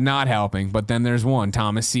think about not helping, but then there's one,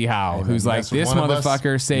 Thomas C. Howell, who's you like, mess with this one of us,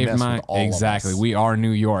 motherfucker you saved mess my... with all of Exactly. us. We are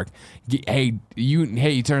New York.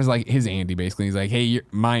 He turns like his Andy, basically. He's like, hey, you're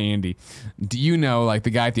my Andy. Do you know, like, the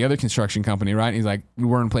guy at the other construction company, right? He's like,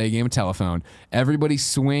 we're going to play a game of telephone. Everybody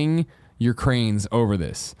swing your cranes over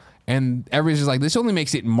this. And everybody's just like, this only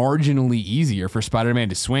makes it marginally easier for Spider-Man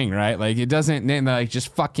to swing, right? Like, it doesn't, then like,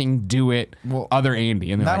 just fucking do it, Well, other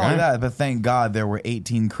Andy. And they're Not like, only "All right." that, but thank God there were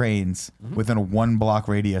 18 cranes within a 1 block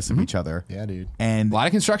radius of each other. Yeah, dude. And A lot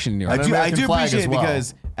of construction in New York. I An do American flag appreciate as it well.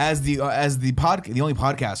 because as the only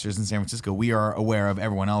podcasters in San Francisco, we are aware of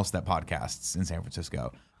everyone else that podcasts in San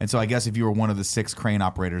Francisco. And so I guess if you were one of the 6 crane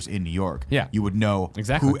operators in New York, Yeah. you would know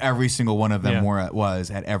Exactly. who every single one of them Yeah. was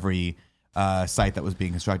at every site that was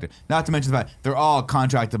being constructed. Not to mention the fact they're all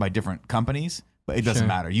contracted by different companies, but it doesn't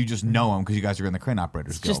matter. You just know them because you guys are in the crane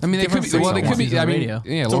operators guild. just I mean, they could be. different Well, they could be. frequencies I on mean, radio.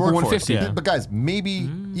 yeah, It's a local workforce, 150. yeah. But guys, maybe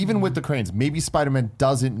even with the cranes, maybe Spider-Man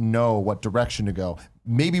doesn't know what direction to go.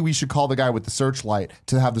 Maybe we should call the guy with the searchlight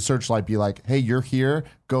to have the searchlight be like, "Hey, you're here.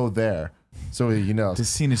 Go there." So he knows. This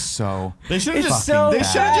scene is so. They should have It's just, so they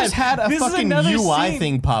should have bad. just had a This is fucking another UI scene.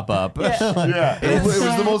 thing pop up. Yeah, it was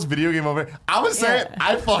the most video game over. I would say Yeah. it.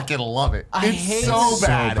 I fucking love it. I It's hate so it.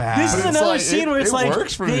 bad. So bad. This But is it's another like, scene where it's like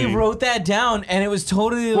works for they me. wrote that down and it was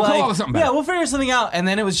totally We'll come up like, with something yeah, better. we'll figure something out. And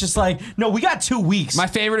then it was just like, no, we got 2 weeks. My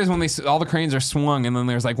favorite is when all the cranes are swung, and then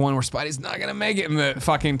there's like one where Spidey's not gonna make it, and the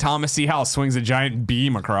fucking Thomas C. Howell swings a giant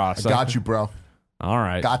beam across. Got you, bro. All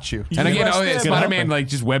right. Got you. And again, Good Spider-Man happen. like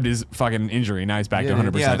just webbed his fucking injury. Now he's back to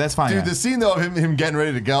 100%. Yeah, that's fine. Dude, yeah. the scene though of him getting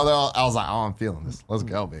ready to go, though, I was like, "Oh, I'm feeling this. Let's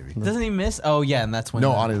go, baby." Doesn't he miss? Oh, yeah, and that's when.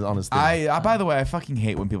 No, on his thing. I by the way, I fucking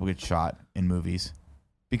hate when people get shot in movies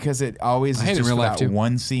because it always I hate is it in just real for life, that too.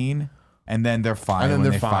 one scene, and then they're fine. And then when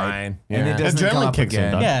they're they fine. Fight. And Yeah. it doesn't Adrenaline come up kicks in,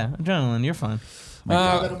 again. doesn't Yeah, adrenaline, you're fine.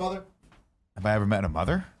 mother. Have I ever met a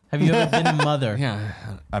mother? Have you ever been a mother? Yeah.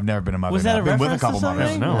 I've never been a mother. Was that no, a I've been reference with a couple to something?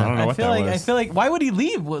 mothers. No, I don't know what feel that like, was. I feel like, why would he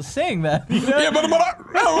leave saying that? You know? Yeah,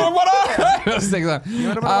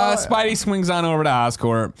 Spidey swings on over to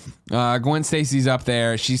Oscorp. Gwen Stacy's up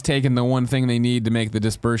there. She's taking the one thing they need to make the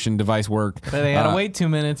dispersion device work. But they had to wait 2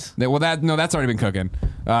 minutes. That's already been cooking.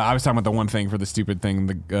 I was talking about the one thing for the stupid thing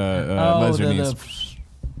the lizard needs.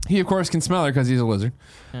 He, of course, can smell her because he's a lizard.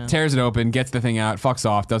 Tears it open, gets the thing out, fucks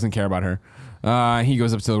off, doesn't care about her. He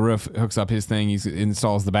goes up to the roof, hooks up his thing, he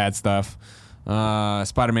installs the bad stuff.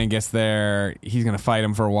 Spider-Man gets there. He's going to fight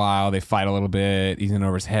him for a while. They fight a little bit. He's in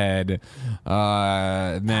over his head.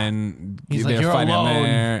 Then He's like, they're "You're fighting alone."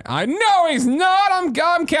 there. I know he's not.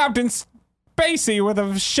 I'm Captain Spacey with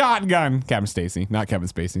a shotgun. Captain Stacy, not Kevin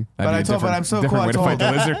Spacey. But I told, but I'm so cool. different I way to fight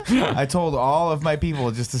told, the lizard. I told all of my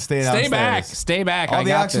people just to stay downstairs. Stay back. All I the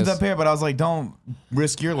got action's this. up here, but I was like, don't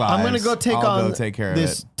risk your lives. I'm gonna go take I'll on go take care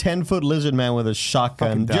this of it. 10-foot lizard man with a shotgun.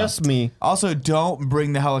 Fucking dumb. Just me. Also, don't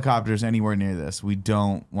bring the helicopters anywhere near this. We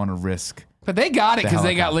don't want to risk. But they got it The because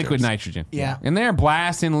they got helicopters. liquid nitrogen. Yeah. And they're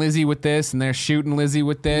blasting Lizzie with this, and they're shooting Lizzie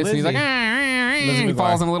with this. And he's like, Lizzie. and he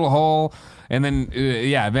falls in a little hole. And then,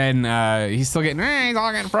 he's still getting, he's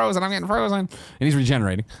all getting frozen. I'm getting frozen. And he's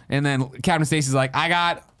regenerating. And then Captain Stacy's like,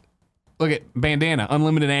 look at bandana,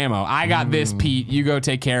 unlimited ammo. I got this, Pete. You go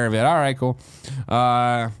take care of it. All right, cool.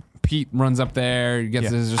 Pete runs up there,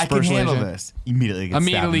 gets his I can dispersal handle agent. this.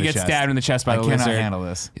 Immediately gets stabbed in the chest. by the I cannot lizard. handle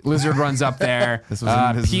this. Lizard runs up there. This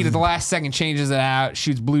was- Pete at the last second changes it out,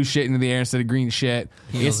 shoots blue shit into the air instead of green shit.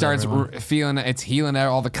 It starts feeling it's healing it.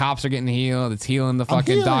 All the cops are getting healed. It's healing the fucking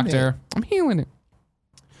healing doctor. I'm healing it.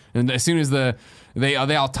 And as soon as they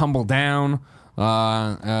all tumble down,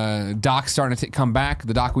 Doc's starting to come back.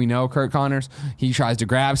 The Doc we know, Kurt Connors, he tries to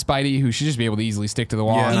grab Spidey, who should just be able to easily stick to the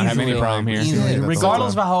wall and not have any problem here. Easily, That's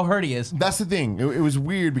regardless all. of how hurt he is. That's the thing. It was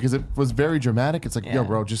weird because it was very dramatic. It's like, yo,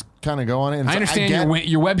 bro, just kind of go on it. And I it's like, understand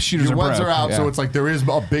your web shooters your are webs broke. are out, Yeah. so it's like there is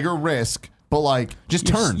a bigger risk. But like, just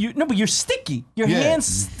turn. No, but you're sticky. Your Yeah. hands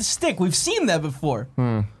stick. We've seen that before.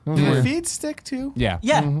 Do the feet stick too? yeah.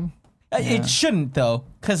 Yeah. It shouldn't though,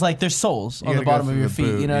 because like there's soles on the gotta go bottom of through your the feet.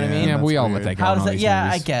 boot, You know what I yeah. mean? Yeah, but we all That's let that weird. go. How in does all that- these yeah,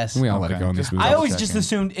 movies. I guess. We all let it Okay. go in this movie. I always checking. just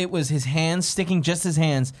assumed it was his hands sticking, just his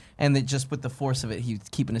hands, and that just with the force of it, he was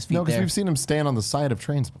keeping his feet no, because there. we've seen him stand on the side of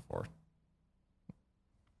trains before.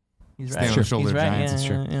 He's Stand right. on the shoulder He's of right. giants, it's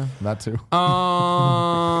Yeah, yeah. That too.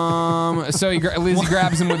 So Lizzie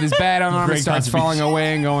grabs him with his bad arm and Great starts falling contribution.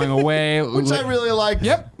 away and going away. Which I really like.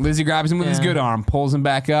 Yep. Lizzie grabs him with his Yeah. good arm, pulls him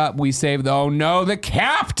back up. We save the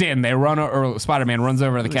captain. They run or Spider-Man runs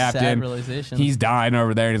over to the What a sad captain. realization. He's dying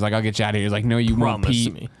over there and he's like, I'll get you out of here. He's like, no, you won't, Promise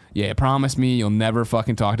Pete. me. Yeah, promise me you'll never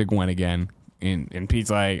fucking talk to Gwen again. And Pete's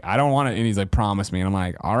like, I don't want it. And he's like, promise me. And I'm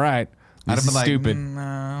like, all right. I'd This have is been like, stupid.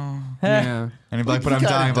 no. Yeah. And he'd be like, but He I'm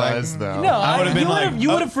kinda dying. does, Like, though. No, I would've been like, you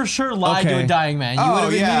would have for sure lied to okay. a dying man. You Oh, would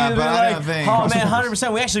have yeah, been but I like, don't think- oh man,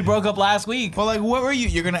 100%. We actually broke up last week. well, like, what were you?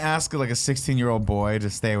 You're gonna ask like a 16-year-old boy to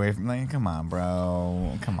stay away from? Like, come on,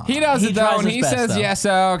 bro. Come on. He does He it though, tries and his he best, says though. yes.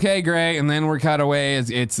 Okay, great. And then we're cut away.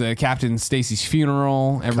 It's Captain Stacy's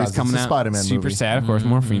funeral. Everybody's it's coming a out Spider-Man super movie. sad. Of course,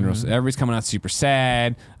 more funerals. Everybody's coming out super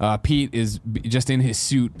sad. Pete is just in his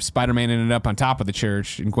suit. Spider-Man ended up on top of the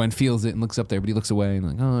church, and Gwen feels it and looks up there, but he looks away and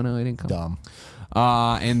like, oh no, he didn't come. Dumb.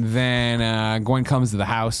 And then Gwen comes to the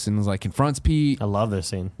house and is like confronts Pete I love this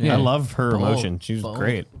scene. Yeah. I love her emotion. She's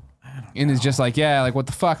great. and is just like, yeah, like what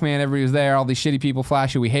the fuck, man? Everybody was there. All these shitty people,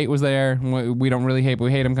 Flash, who we hate was there. We don't really hate, but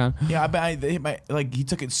we hate him. Kind of. Yeah, like he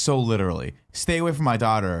took it so literally. Stay away from my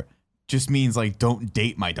daughter just means like don't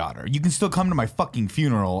date my daughter. You can still come to my fucking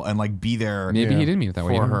funeral and like be there. Maybe he didn't mean it that way.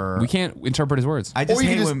 For you know? her. We can't interpret his words. I just Or you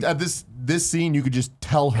hate could when just at this scene, you could just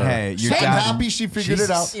tell her, Hey, your I'm dad- happy she figured it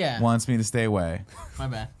out. Yeah. wants me to stay away. My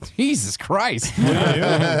bad. Jesus Christ.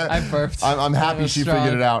 I burped. I'm That happy was she strong.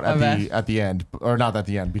 figured it out My bad. at the end, or not at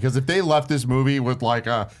the end, because if they left this movie with like she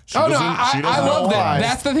Oh doesn't, no, she I doesn't know love that. why.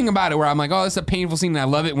 That's the thing about it, where I'm like, oh, this is a painful scene, and I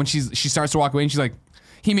love it when she starts to walk away, and she's like,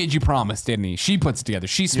 he made you promise, didn't he? She puts it together.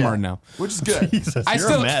 She's smart now. which is good. I You're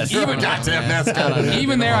still a mess. even Goddamn, that's good.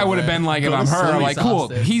 even there, I would have been like, if I'm her, like, cool,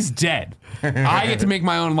 exhausted. he's dead. I get to make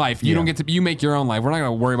my own life. You don't get to. You make your own life. We're not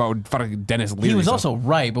gonna worry about fucking Dennis Leary. He was stuff. also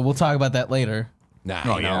right, but we'll talk about that later. Nah,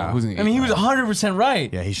 you know, yeah. who's- I mean, he was 100%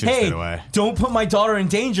 right. Yeah, he should've Hey, stayed away. don't put my daughter in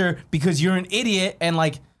danger because you're an idiot. And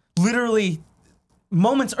like, literally,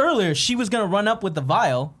 moments earlier, she was gonna run up with the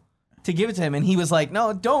vial to give it to him, and he was like,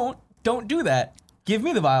 "No, don't do that. Give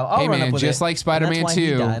me the vial. I'll Hey run man, up with just it." like Spider-Man And that's why he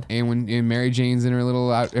 2, died. and when Mary Jane's in her little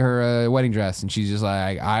wedding dress, and she's just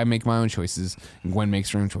like, I make my own choices, and Gwen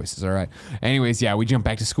makes her own choices. All right. Anyways, yeah, we jump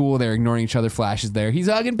back to school. They're ignoring each other. Flash is there. He's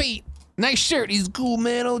hugging Pete. Nice shirt. He's cool,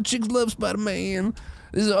 man. All the chicks love Spider-Man.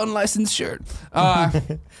 This is an unlicensed shirt.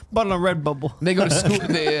 But on a red bubble. They go to school.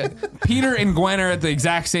 Peter and Gwen are at the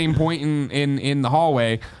exact same point in the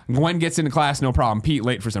hallway. Gwen gets into class, no problem. Pete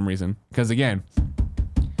late for some reason, because again,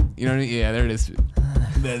 you know, yeah, there it is.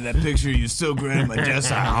 That picture of you so great at my desk.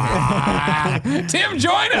 Tim,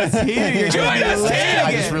 join us. Join us, Tim.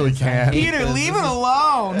 I just really can't. Peter, leave it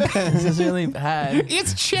alone. This is really bad.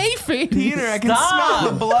 It's chafing. Peter, I can Stop.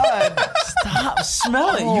 smell the blood. Stop,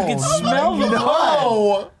 smell it. You can smell the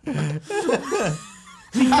blood. No.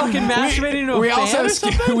 You fucking masturbating to a We fan also or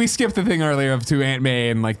something? we skipped the thing earlier of to Aunt May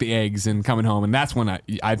and like the eggs and coming home, and that's when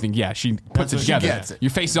I think she puts it when she together. gets it. Your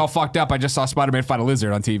face is all fucked up. I just saw Spider-Man fight a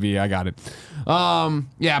lizard on TV. I got it.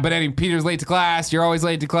 Yeah, but anyway, Peter's late to class. You're always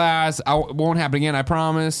late to class. Won't happen again. I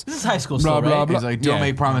promise. This is high school Blah, still, blah, right? blah. He's like, don't Yeah.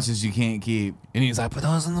 make promises you can't keep. And he's like, but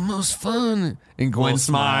those are the most fun. And Gwen Little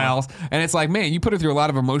smile. smiles. And it's like, man, you put her through a lot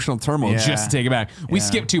of emotional turmoil Yeah. just to take it back. We Yeah.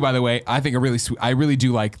 skipped to, by the way, I think I really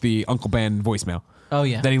do like the Uncle Ben voicemail. Oh,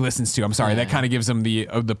 yeah. That he listens to. I'm sorry. That kind of gives him the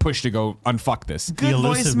push to go unfuck this. Good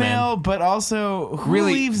elusive voicemail, man. but also who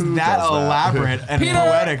Really, leaves who that does that? elaborate and Peter,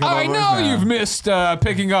 poetic of a I know voicemail? you've missed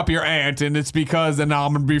picking up your aunt, and it's because, and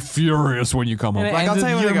I'm gonna be furious when you come home. And it Like, I'll ends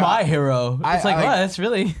tell you with, what I you're got. my hero. I- It's like, I- wow, that's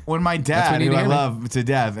really... When my what dad, you need who to I hear, man. love to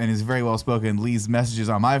death and is very well spoken, leaves messages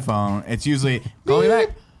on my phone, it's usually Call me back.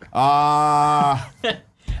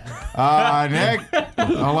 Nick.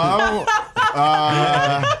 Hello?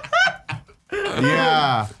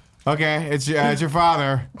 Yeah. Okay, it's your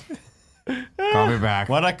father. Call me back.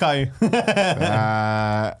 What'd I call you?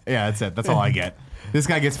 Yeah, that's it. That's all I get. This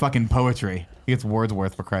guy gets fucking poetry. He gets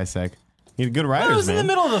Wordsworth, for Christ's sake. He's good It writers, was in the man.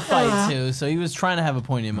 middle of the fight too, so he was trying to have a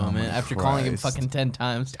poignant moment after calling him Christ. fucking 10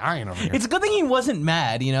 times. Dying over here. It's a good thing he wasn't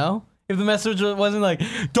mad, you know? If the message wasn't like,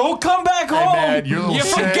 "Don't come back home." Hey, man, you're a little You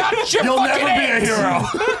shit. forgot your You'll fucking never be a eggs. hero.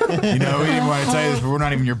 You know, we didn't want to tell you this, but we're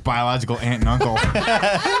not even your biological aunt and uncle.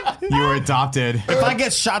 You were adopted. If I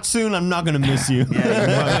get shot soon, I'm not gonna miss you. Yeah, you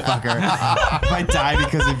motherfucker. If I die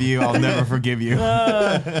because of you, I'll never forgive you.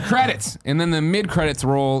 Credits, and then the mid-credits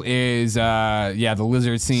roll is the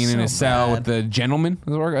lizard scene in So his cell bad. with the gentleman.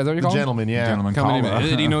 Is that what you The call him? gentleman, yeah. Gentleman Coming in,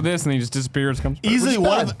 Caldwell. do you know this? And he just disappears. Comes Easily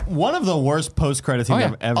Which is one of the worst post-credit scenes Oh, yeah.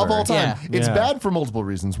 I've ever. Of all time. Yeah. It's Yeah. bad for multiple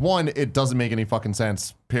reasons. One, it doesn't make any fucking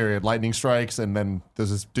sense, period. Lightning strikes, and then there's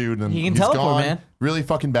this dude, and He can he's teleport, gone. man. Really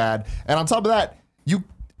fucking bad. And on top of that,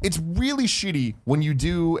 it's really shitty when you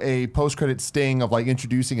do a post-credit sting of like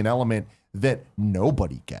introducing an element that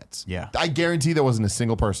nobody gets. Yeah. I guarantee there wasn't a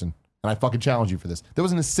single person, and I fucking challenge you for this. There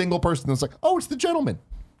wasn't a single person that was like, oh, it's the gentleman.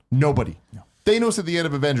 Nobody. No. Thanos at the end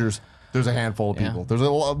of Avengers, there's a handful of people. There's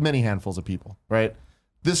many handfuls of people, right?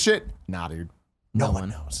 This shit, nah, dude. No one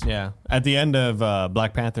knows. Yeah. At the end of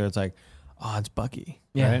Black Panther, it's like, oh, it's Bucky.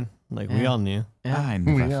 Yeah. Right? Like we all knew. I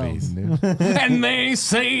know We that all face. knew. And they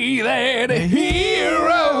say that a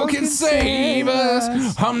hero can save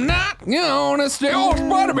us. I'm not gonna stay. Oh,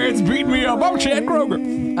 Spider-Man's beating me up. I'm Chad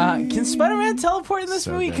Kroger. Can Spider-Man teleport in this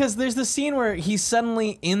So movie? good. Because there's the scene where he's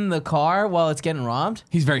suddenly in the car while it's getting robbed,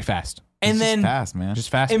 He's very fast. and He's just then fast, man. Just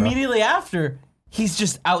fast, bro. immediately after, he's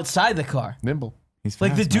just outside the car. Nimble. He's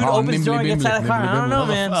Like the fast, dude man. opens the door and gets nimbly, out of the car. nimbly, I don't know,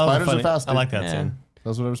 nimbly. man. Oh, Spiders are funny. fast, I like dude. that Yeah. scene.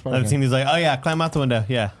 That's what I was That scene, he's like, oh yeah, climb out the window.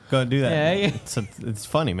 Yeah, go do that. Yeah, yeah. It's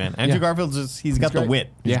funny, man. Andrew Garfield's he's got the great. wit.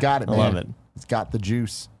 He's got it, I man. love it. He's got the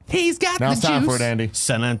juice. He's got Now the it's time juice. for it, Andy.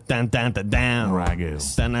 Down.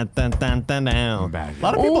 Ragu. Down. Ragu. A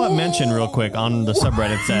lot of people have mentioned real quick on the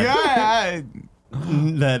subreddit set Yeah,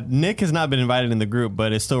 that Nick has not been invited in the group,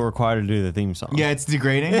 but is still required to do the theme song. yeah, it's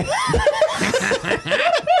degrading.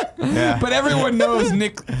 Yeah. But everyone knows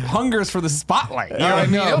Nick hungers for the spotlight. You know what I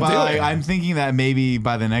mean? No, He'll but do like, it. I'm thinking that maybe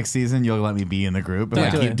by the next season you'll let me be in the group if Don't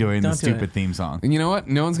I do keep it. doing the Don't do stupid it. theme song. And you know what?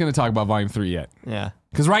 No one's going to talk about Volume 3 yet. Yeah.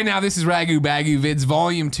 Because right now, this is Ragu Bagu Vids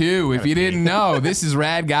Volume 2. If you didn't know, this is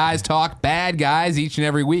Rad Guys Talk Bad Guys each and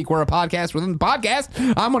every week. We're a podcast within the podcast.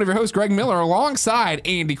 I'm one of your hosts, Greg Miller, alongside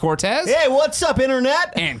Andy Cortez Hey, what's up,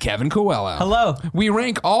 Internet? and Kevin Coelho. Hello. We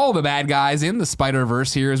rank all the bad guys in the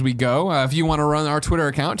Spider-Verse here as we go. If you want to run our Twitter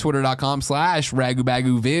account,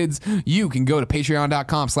 twitter.com/ragubaguvids, you can go to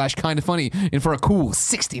patreon.com/kindafunny, and for a cool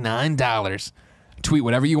 $69, tweet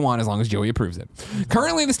whatever you want as long as Joey approves it.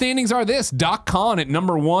 Currently, the standings are this: Doc Conn at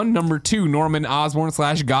number 1, number 2, Norman Osborn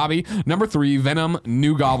 /Gobby, number 3, Venom,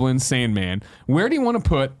 New Goblin, Sandman. Where do you want to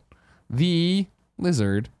put the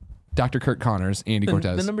lizard, Dr. Kurt Connors, Andy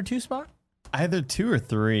Cortez? The number 2 spot? Either 2 or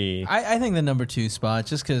 3. I think the number 2 spot,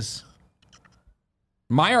 just because.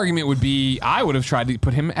 My argument would be I would have tried to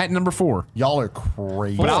put him at number 4. Y'all are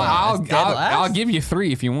crazy. But That's dead last? I'll give you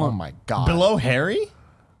 3 if you Oh want. my god. Below Harry?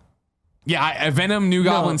 Yeah, Venom, New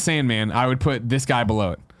Goblin, Sandman. I would put this guy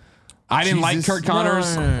below it. I didn't like Jesus. Kurt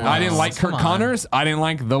Connors. No. I didn't like Come Kurt on. Connors. I didn't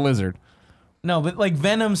like the Lizard. No, but like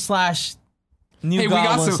Venom / New Hey, we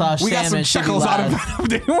got Goblin some / Sandman should be chuckles out of last. Venom,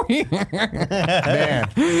 didn't we? Man.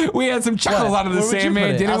 We had some chuckles What? out of the Where would you Sandman, put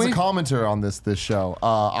it? didn't As we? a commenter on this show,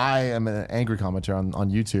 I am an angry commenter on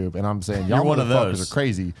YouTube, and I'm saying y'all You're one of motherfuckers those. are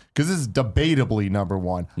crazy because this is debatably number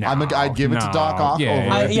 1. No, I'd give it to no. Doc Ock Yeah, over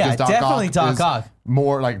yeah. it Yeah, because Doc definitely Ock Doc is Ock.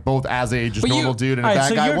 more like both as a just But you- normal dude, and All if right, that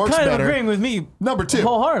so guy you're works kind of better. agreeing with me Number 2.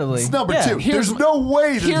 wholeheartedly. It's number Yeah. 2. There's no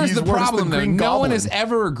way that Here's he's the worse problem, than though. Green No Goblin. one has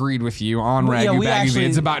ever agreed with you on Well, yeah, Ragu we Baggy actually-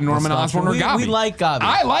 Vids about Norman That's not Osborn true. or Gobby. We like Gobby.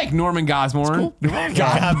 I like Norman Gosborn.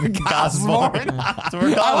 Gosborn.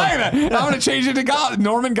 I like that. I'm going to change it to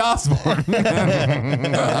Norman Gosborn.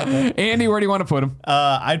 Andy, where do you want to put him?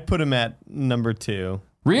 I'd put him at number 2.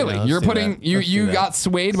 Really? Yeah, let's You're do putting that. you Let's do you that. got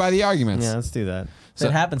swayed by the arguments. Yeah, let's do that.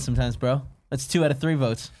 That happens sometimes, bro. That's 2 out of 3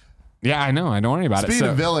 votes. Yeah, I know. I don't worry about Speaking it.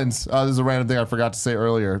 of villains, this is a random thing I forgot to say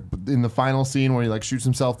earlier. But in the final scene where he like shoots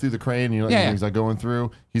himself through the crane, and Yeah. he's like going through.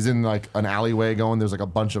 He's in like an alleyway going. There's like a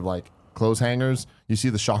bunch of like clothes hangers. You see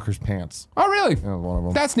the Shocker's pants. Oh, really? That was one of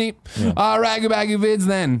them. That's neat. Ragu Bagu Vids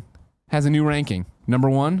then has a new ranking. Number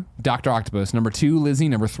 1, Dr. Octopus. Number 2, Lizzie.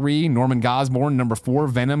 Number 3, Norman Gosborn. Number 4,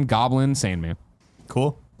 Venom, Goblin, Sandman.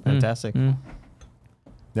 Cool. Fantastic.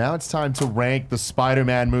 Now it's time to rank the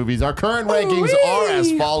Spider-Man movies. Our current rankings are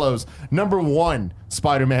as follows. Number 1,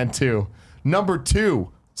 Spider-Man 2. Number 2,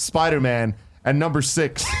 Spider-Man. And number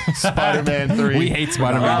 6, Spider-Man 3. We hate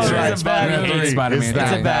Spider-Man. Oh, three. it's a bad We movie. hate Spider-Man. It's three.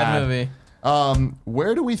 It's a bad bad. movie.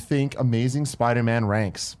 Where do we think Amazing Spider-Man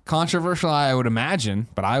ranks? Controversial, I would imagine,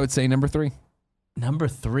 but I would say number 3. Number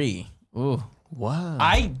 3. Ooh. Wow.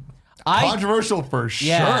 I Controversial for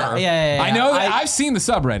yeah, sure. yeah. I know that I've seen the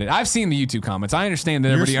subreddit. I've seen the YouTube comments. I understand that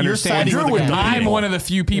everybody you're understands. siding with the I'm people. one of the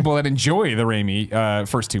few people that enjoy the Raimi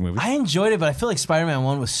first 2 movies. I enjoyed it, but I feel like Spider-Man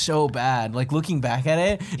 1 was so bad. Like, looking back at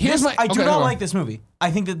it, Here's my- I do okay, not go on. like this movie. I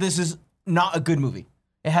think that this is not a good movie.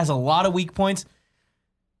 It has a lot of weak points.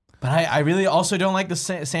 But I really also don't like the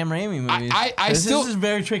Sam Raimi movies. This is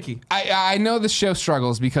very tricky. I know the show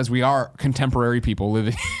struggles because we are contemporary people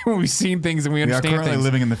living. We've seen things and we We are understand currently things.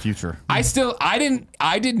 living in the future.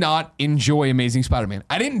 I did not enjoy Amazing Spider-Man.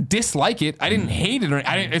 I didn't dislike it. I didn't hate it.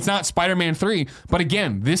 It's not Spider-Man 3. But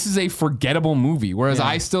again, this is a forgettable movie. Whereas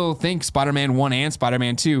I still think Spider-Man 1 and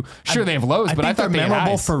Spider-Man 2, sure they have lows, but I think thought they're they memorable had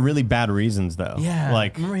highs. for really bad reasons, though. Yeah.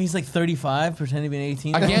 Like, remember he's like 35, pretending to be an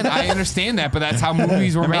 18. Again, I understand that, but that's how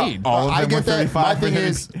movies were made. all of I them get were that. 35 My thing for him.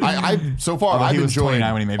 is, I so far Although I've he was enjoyed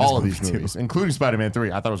 29 when he made all of this these movie, movies, including Spider-Man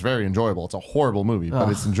 3. I thought it was very enjoyable. It's a horrible movie, but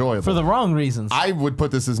it's enjoyable. For the wrong reasons. I would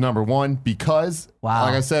put this as number 1 because, Wow.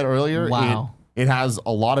 like I said earlier, Wow. it has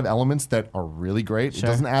a lot of elements that are really great. It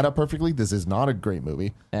doesn't add up perfectly. This is not a great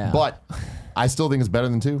movie, Yeah. but I still think it's better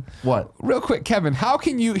than 2. What? Real quick, Kevin, how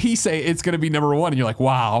can he say it's going to be number 1 and you're like,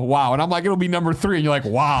 wow, and I'm like, it'll be number 3 and you're like,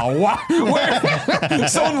 wow. Where?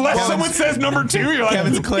 So unless someone says number 2, you're like,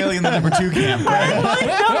 Kevin's clearly in the number 2 camp. number 2.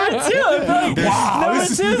 I feel like wow,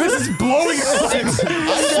 this is blowing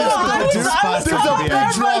up. There's a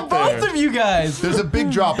big drop both there. of you guys. There's a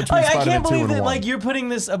big drop between Like, I Spider-Man can't 2 believe and that 1. like you're putting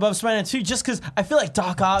this above Spider-Man 2 just because I feel like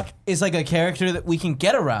Doc Ock is like a character that we can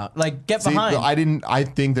get around, like get See, behind. I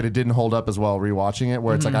think that it didn't hold up as well rewatching it,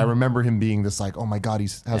 where it's like I remember him being this like, oh my god, he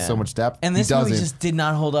has so much depth. and this he movie doesn't. just did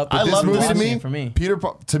not hold up. But this movie for me.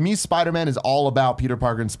 to me, Spider-Man is all about Peter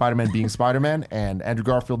Parker and Spider-Man being Spider-Man, and Andrew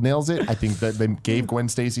Garfield nails it. I think that they gave Gwen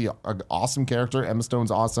Stacy an awesome character. Emma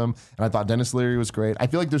Stone's awesome, and I thought Dennis Leary was great. I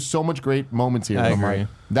feel like there's so much great moments here. that I'm agree. like,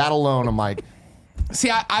 that alone, I'm like, See,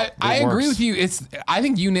 I agree works. with you. I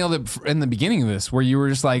think you nailed it in the beginning of this, where you were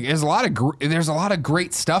just like, there's a lot of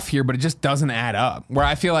great stuff here, but it just doesn't add up. Where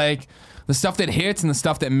I feel like the stuff that hits and the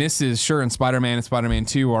stuff that misses, sure, in Spider-Man and Spider-Man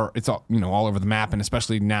 2 it's all all over the map, and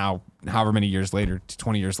especially now, however many years later,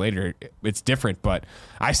 20 years later, it's different. But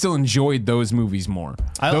I still enjoyed those movies more.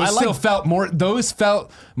 Those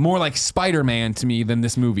felt more like Spider-Man to me than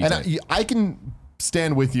this movie and did. I can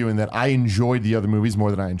stand with you in that I enjoyed the other movies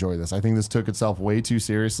more than I enjoy this. I think this took itself way too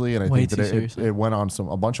seriously, and I Way think too that seriously. it went on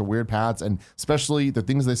a bunch of weird paths, and especially the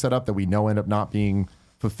things they set up that we know end up not being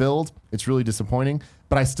fulfilled. It's really disappointing,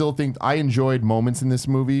 but I still think I enjoyed moments in this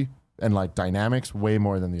movie and like dynamics way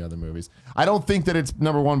more than the other movies. I don't think that it's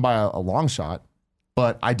number 1 by a long shot,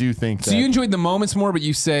 but I do think So that you enjoyed the moments more, but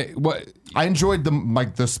you say what? I enjoyed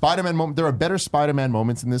the Spider-Man moment. There are better Spider-Man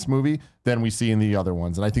moments in this movie than we see in the other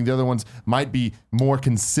ones, and I think the other ones might be more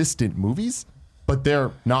consistent movies, but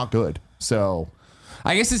they're not good. So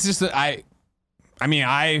I guess it's just that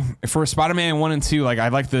for Spider-Man 1 and 2, like I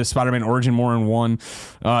like the Spider-Man origin more in 1.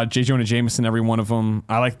 J. Jonah Jameson, every one of them.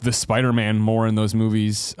 I like the Spider-Man more in those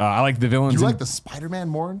movies. I like the villains. you in- like the Spider-Man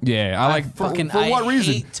more? Yeah, I like. For I what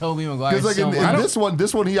reason? hate Tobey Maguire Because like so in much.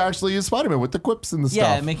 this one he actually is Spider-Man with the quips and the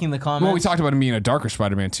Yeah, stuff. making the comments. Well, we talked about him being a darker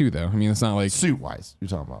Spider-Man too, though. I mean, it's not like. Suit wise, you're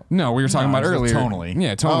talking about. No, we were talking about it's earlier. tonally.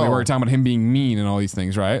 Yeah, totally. Oh. We were talking about him being mean and all these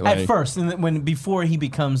things, right? at first, and then before he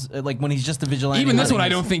becomes like when he's just a vigilante. Even this hunting one, I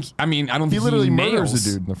his- don't think. I don't He think literally nails. murders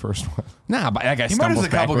a dude in the first one. Nah, but that guy He stumbles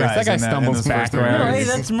murders a couple backwards. That guys guy in that- in stumbles those first three No, backwards. hey,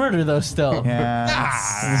 that's murder though. Still,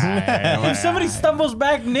 Ah, if somebody stumbles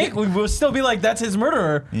back, Nick, we will still be like, that's his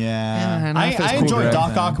murderer. Yeah. I enjoy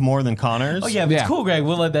Doc Ock more than Connors. Oh yeah, but Yeah. it's cool, Greg.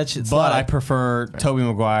 We'll let that shit slide. But I prefer Tobey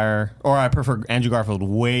Maguire, or I prefer Andrew Garfield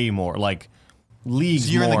way more. Like leagues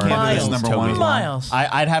So you're in the more. camp that than it's number Tobey. one as well? Miles.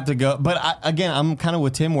 I'd have to go, but again, I'm kind of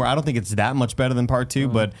with Tim where I don't think it's that much better than part 2,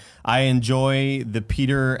 but I enjoy the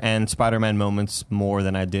Peter and Spider-Man moments more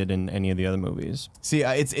than I did in any of the other movies. See,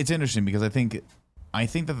 it's interesting because I think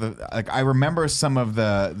that I remember some of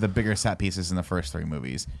the bigger set pieces in the first 3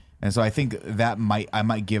 movies, and so I think that I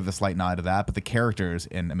might give the slight nod to that. But the characters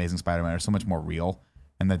in Amazing Spider-Man are so much more real,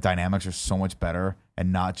 and the dynamics are so much better,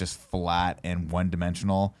 and not just flat and one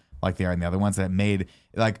dimensional like they are in the other ones. That made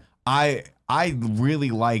like I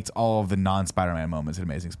really liked all of the non-Spider-Man moments in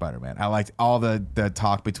Amazing Spider-Man. I liked all the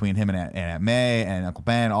talk between him and Aunt May and Uncle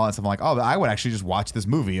Ben, all that stuff. I'm like, oh, I would actually just watch this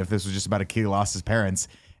movie if this was just about a kid who lost his parents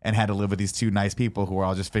and had to live with these 2 nice people who were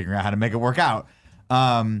all just figuring out how to make it work out.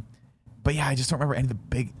 But yeah, I just don't remember any of the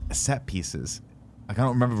big set pieces. Like, I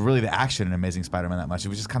don't remember really the action in Amazing Spider-Man that much. It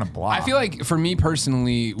was just kind of blah. I feel like for me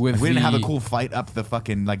personally, with we didn't have a cool fight up the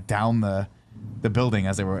fucking like down the building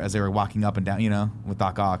as they were walking up and down, with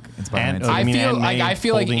Doc Ock and Spider-Man. I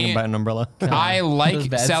feel like holding by an umbrella. I like Those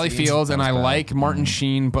bad Sally scenes. Fields and I like Martin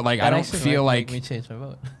Sheen, but like I don't feel like we changed my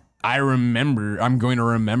vote. I'm going to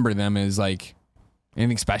remember them as like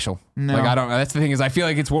anything special. No. Like I don't. That's the thing is I feel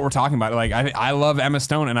like it's what we're talking about. Like I love Emma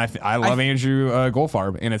Stone and I love Andrew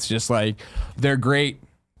Goldfarb, and it's just like they're great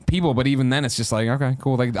people, but even then it's just like okay,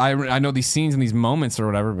 cool. Like I know these scenes and these moments or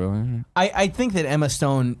whatever, but I think that Emma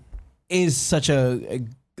Stone is such a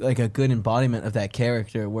good embodiment of that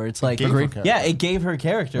character where it's like it gave her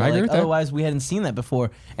character. I agree Like with that. otherwise we hadn't seen that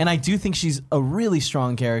before. And I do think she's a really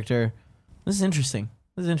strong character. This is interesting.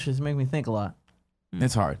 Make me think a lot.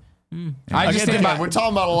 It's hard. I just think about we're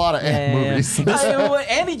talking about a lot of movies. What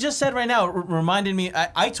Andy just said right now reminded me.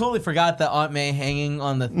 I totally forgot that Aunt May hanging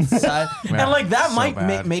on the side, and like that so might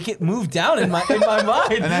bad. make it move down in my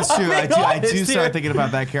mind. And that's true. I'm being I do honest start here. thinking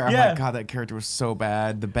about that character. Yeah. I'm like, God, that character was so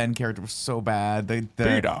bad. The Ben character was so bad. The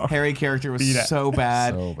Peter. Harry character was so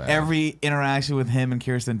bad. So bad. Every interaction with him and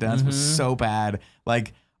Kirsten Dunst was so bad.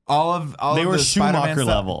 Like all They of were the Spider-Man Schumacher stuff-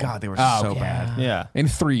 level. God, they were Oh, so yeah. bad. Yeah. in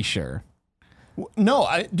 3, sure. No,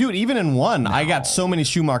 dude, even in 1, I got so many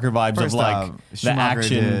Schumacher vibes First of like off, the Schumacher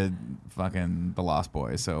action. did fucking The Lost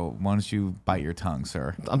Boys. So why don't you bite your tongue,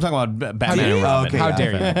 sir? I'm talking about Batman dare and you? Robin. How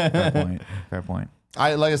dare Fair point. Fair point.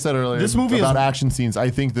 Like I said earlier, This movie about is- action scenes. I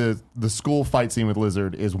think the school fight scene with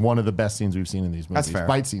Lizard is one of the best scenes we've seen in these movies. That's fair.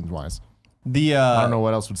 Fight scenes wise. The I don't know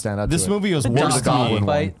what else would stand out. this to it. movie was The worse the to Goblin me. one.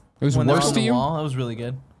 fight. It was when they're worse on to the you? wall. That was really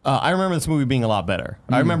good. I remember this movie being a lot better.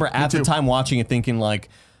 I remember at the too. time watching it thinking like,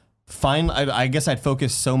 fine. I guess I'd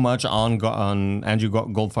focused so much on Andrew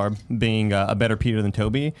Goldfarb being a better Peter than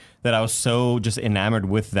Toby that I was so just enamored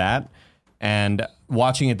with that. And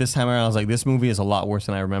watching it this time around, I was like, this movie is a lot worse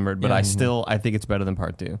than I remembered. But I think it's better than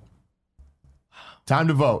Part 2. Time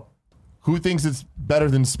to vote. Who thinks it's better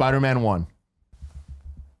than Spider-Man 1?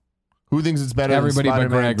 Who thinks it's better Everybody than but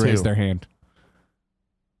Spider-Man Greg 2? raised their hand.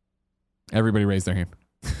 Everybody raised their hand.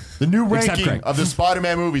 The new Except ranking Greg. of the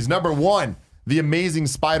Spider-Man movies. Number 1, The Amazing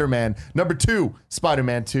Spider-Man. Number 2,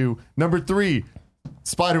 Spider-Man 2. Number 3,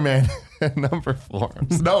 Spider-Man. And number 4.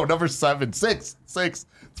 No, number 7. 6. It's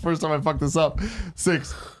the first time I fucked this up.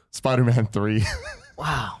 6, Spider-Man 3.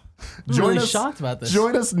 Wow. I'm really shocked about this.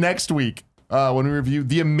 Join us next week when we review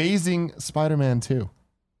The Amazing Spider-Man 2.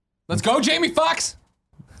 Let's go, Jamie Foxx.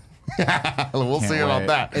 We'll see Can't about wait.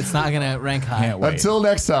 that. It's not gonna rank high. Can't wait. Until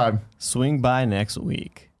next time. Swing by next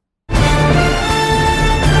week.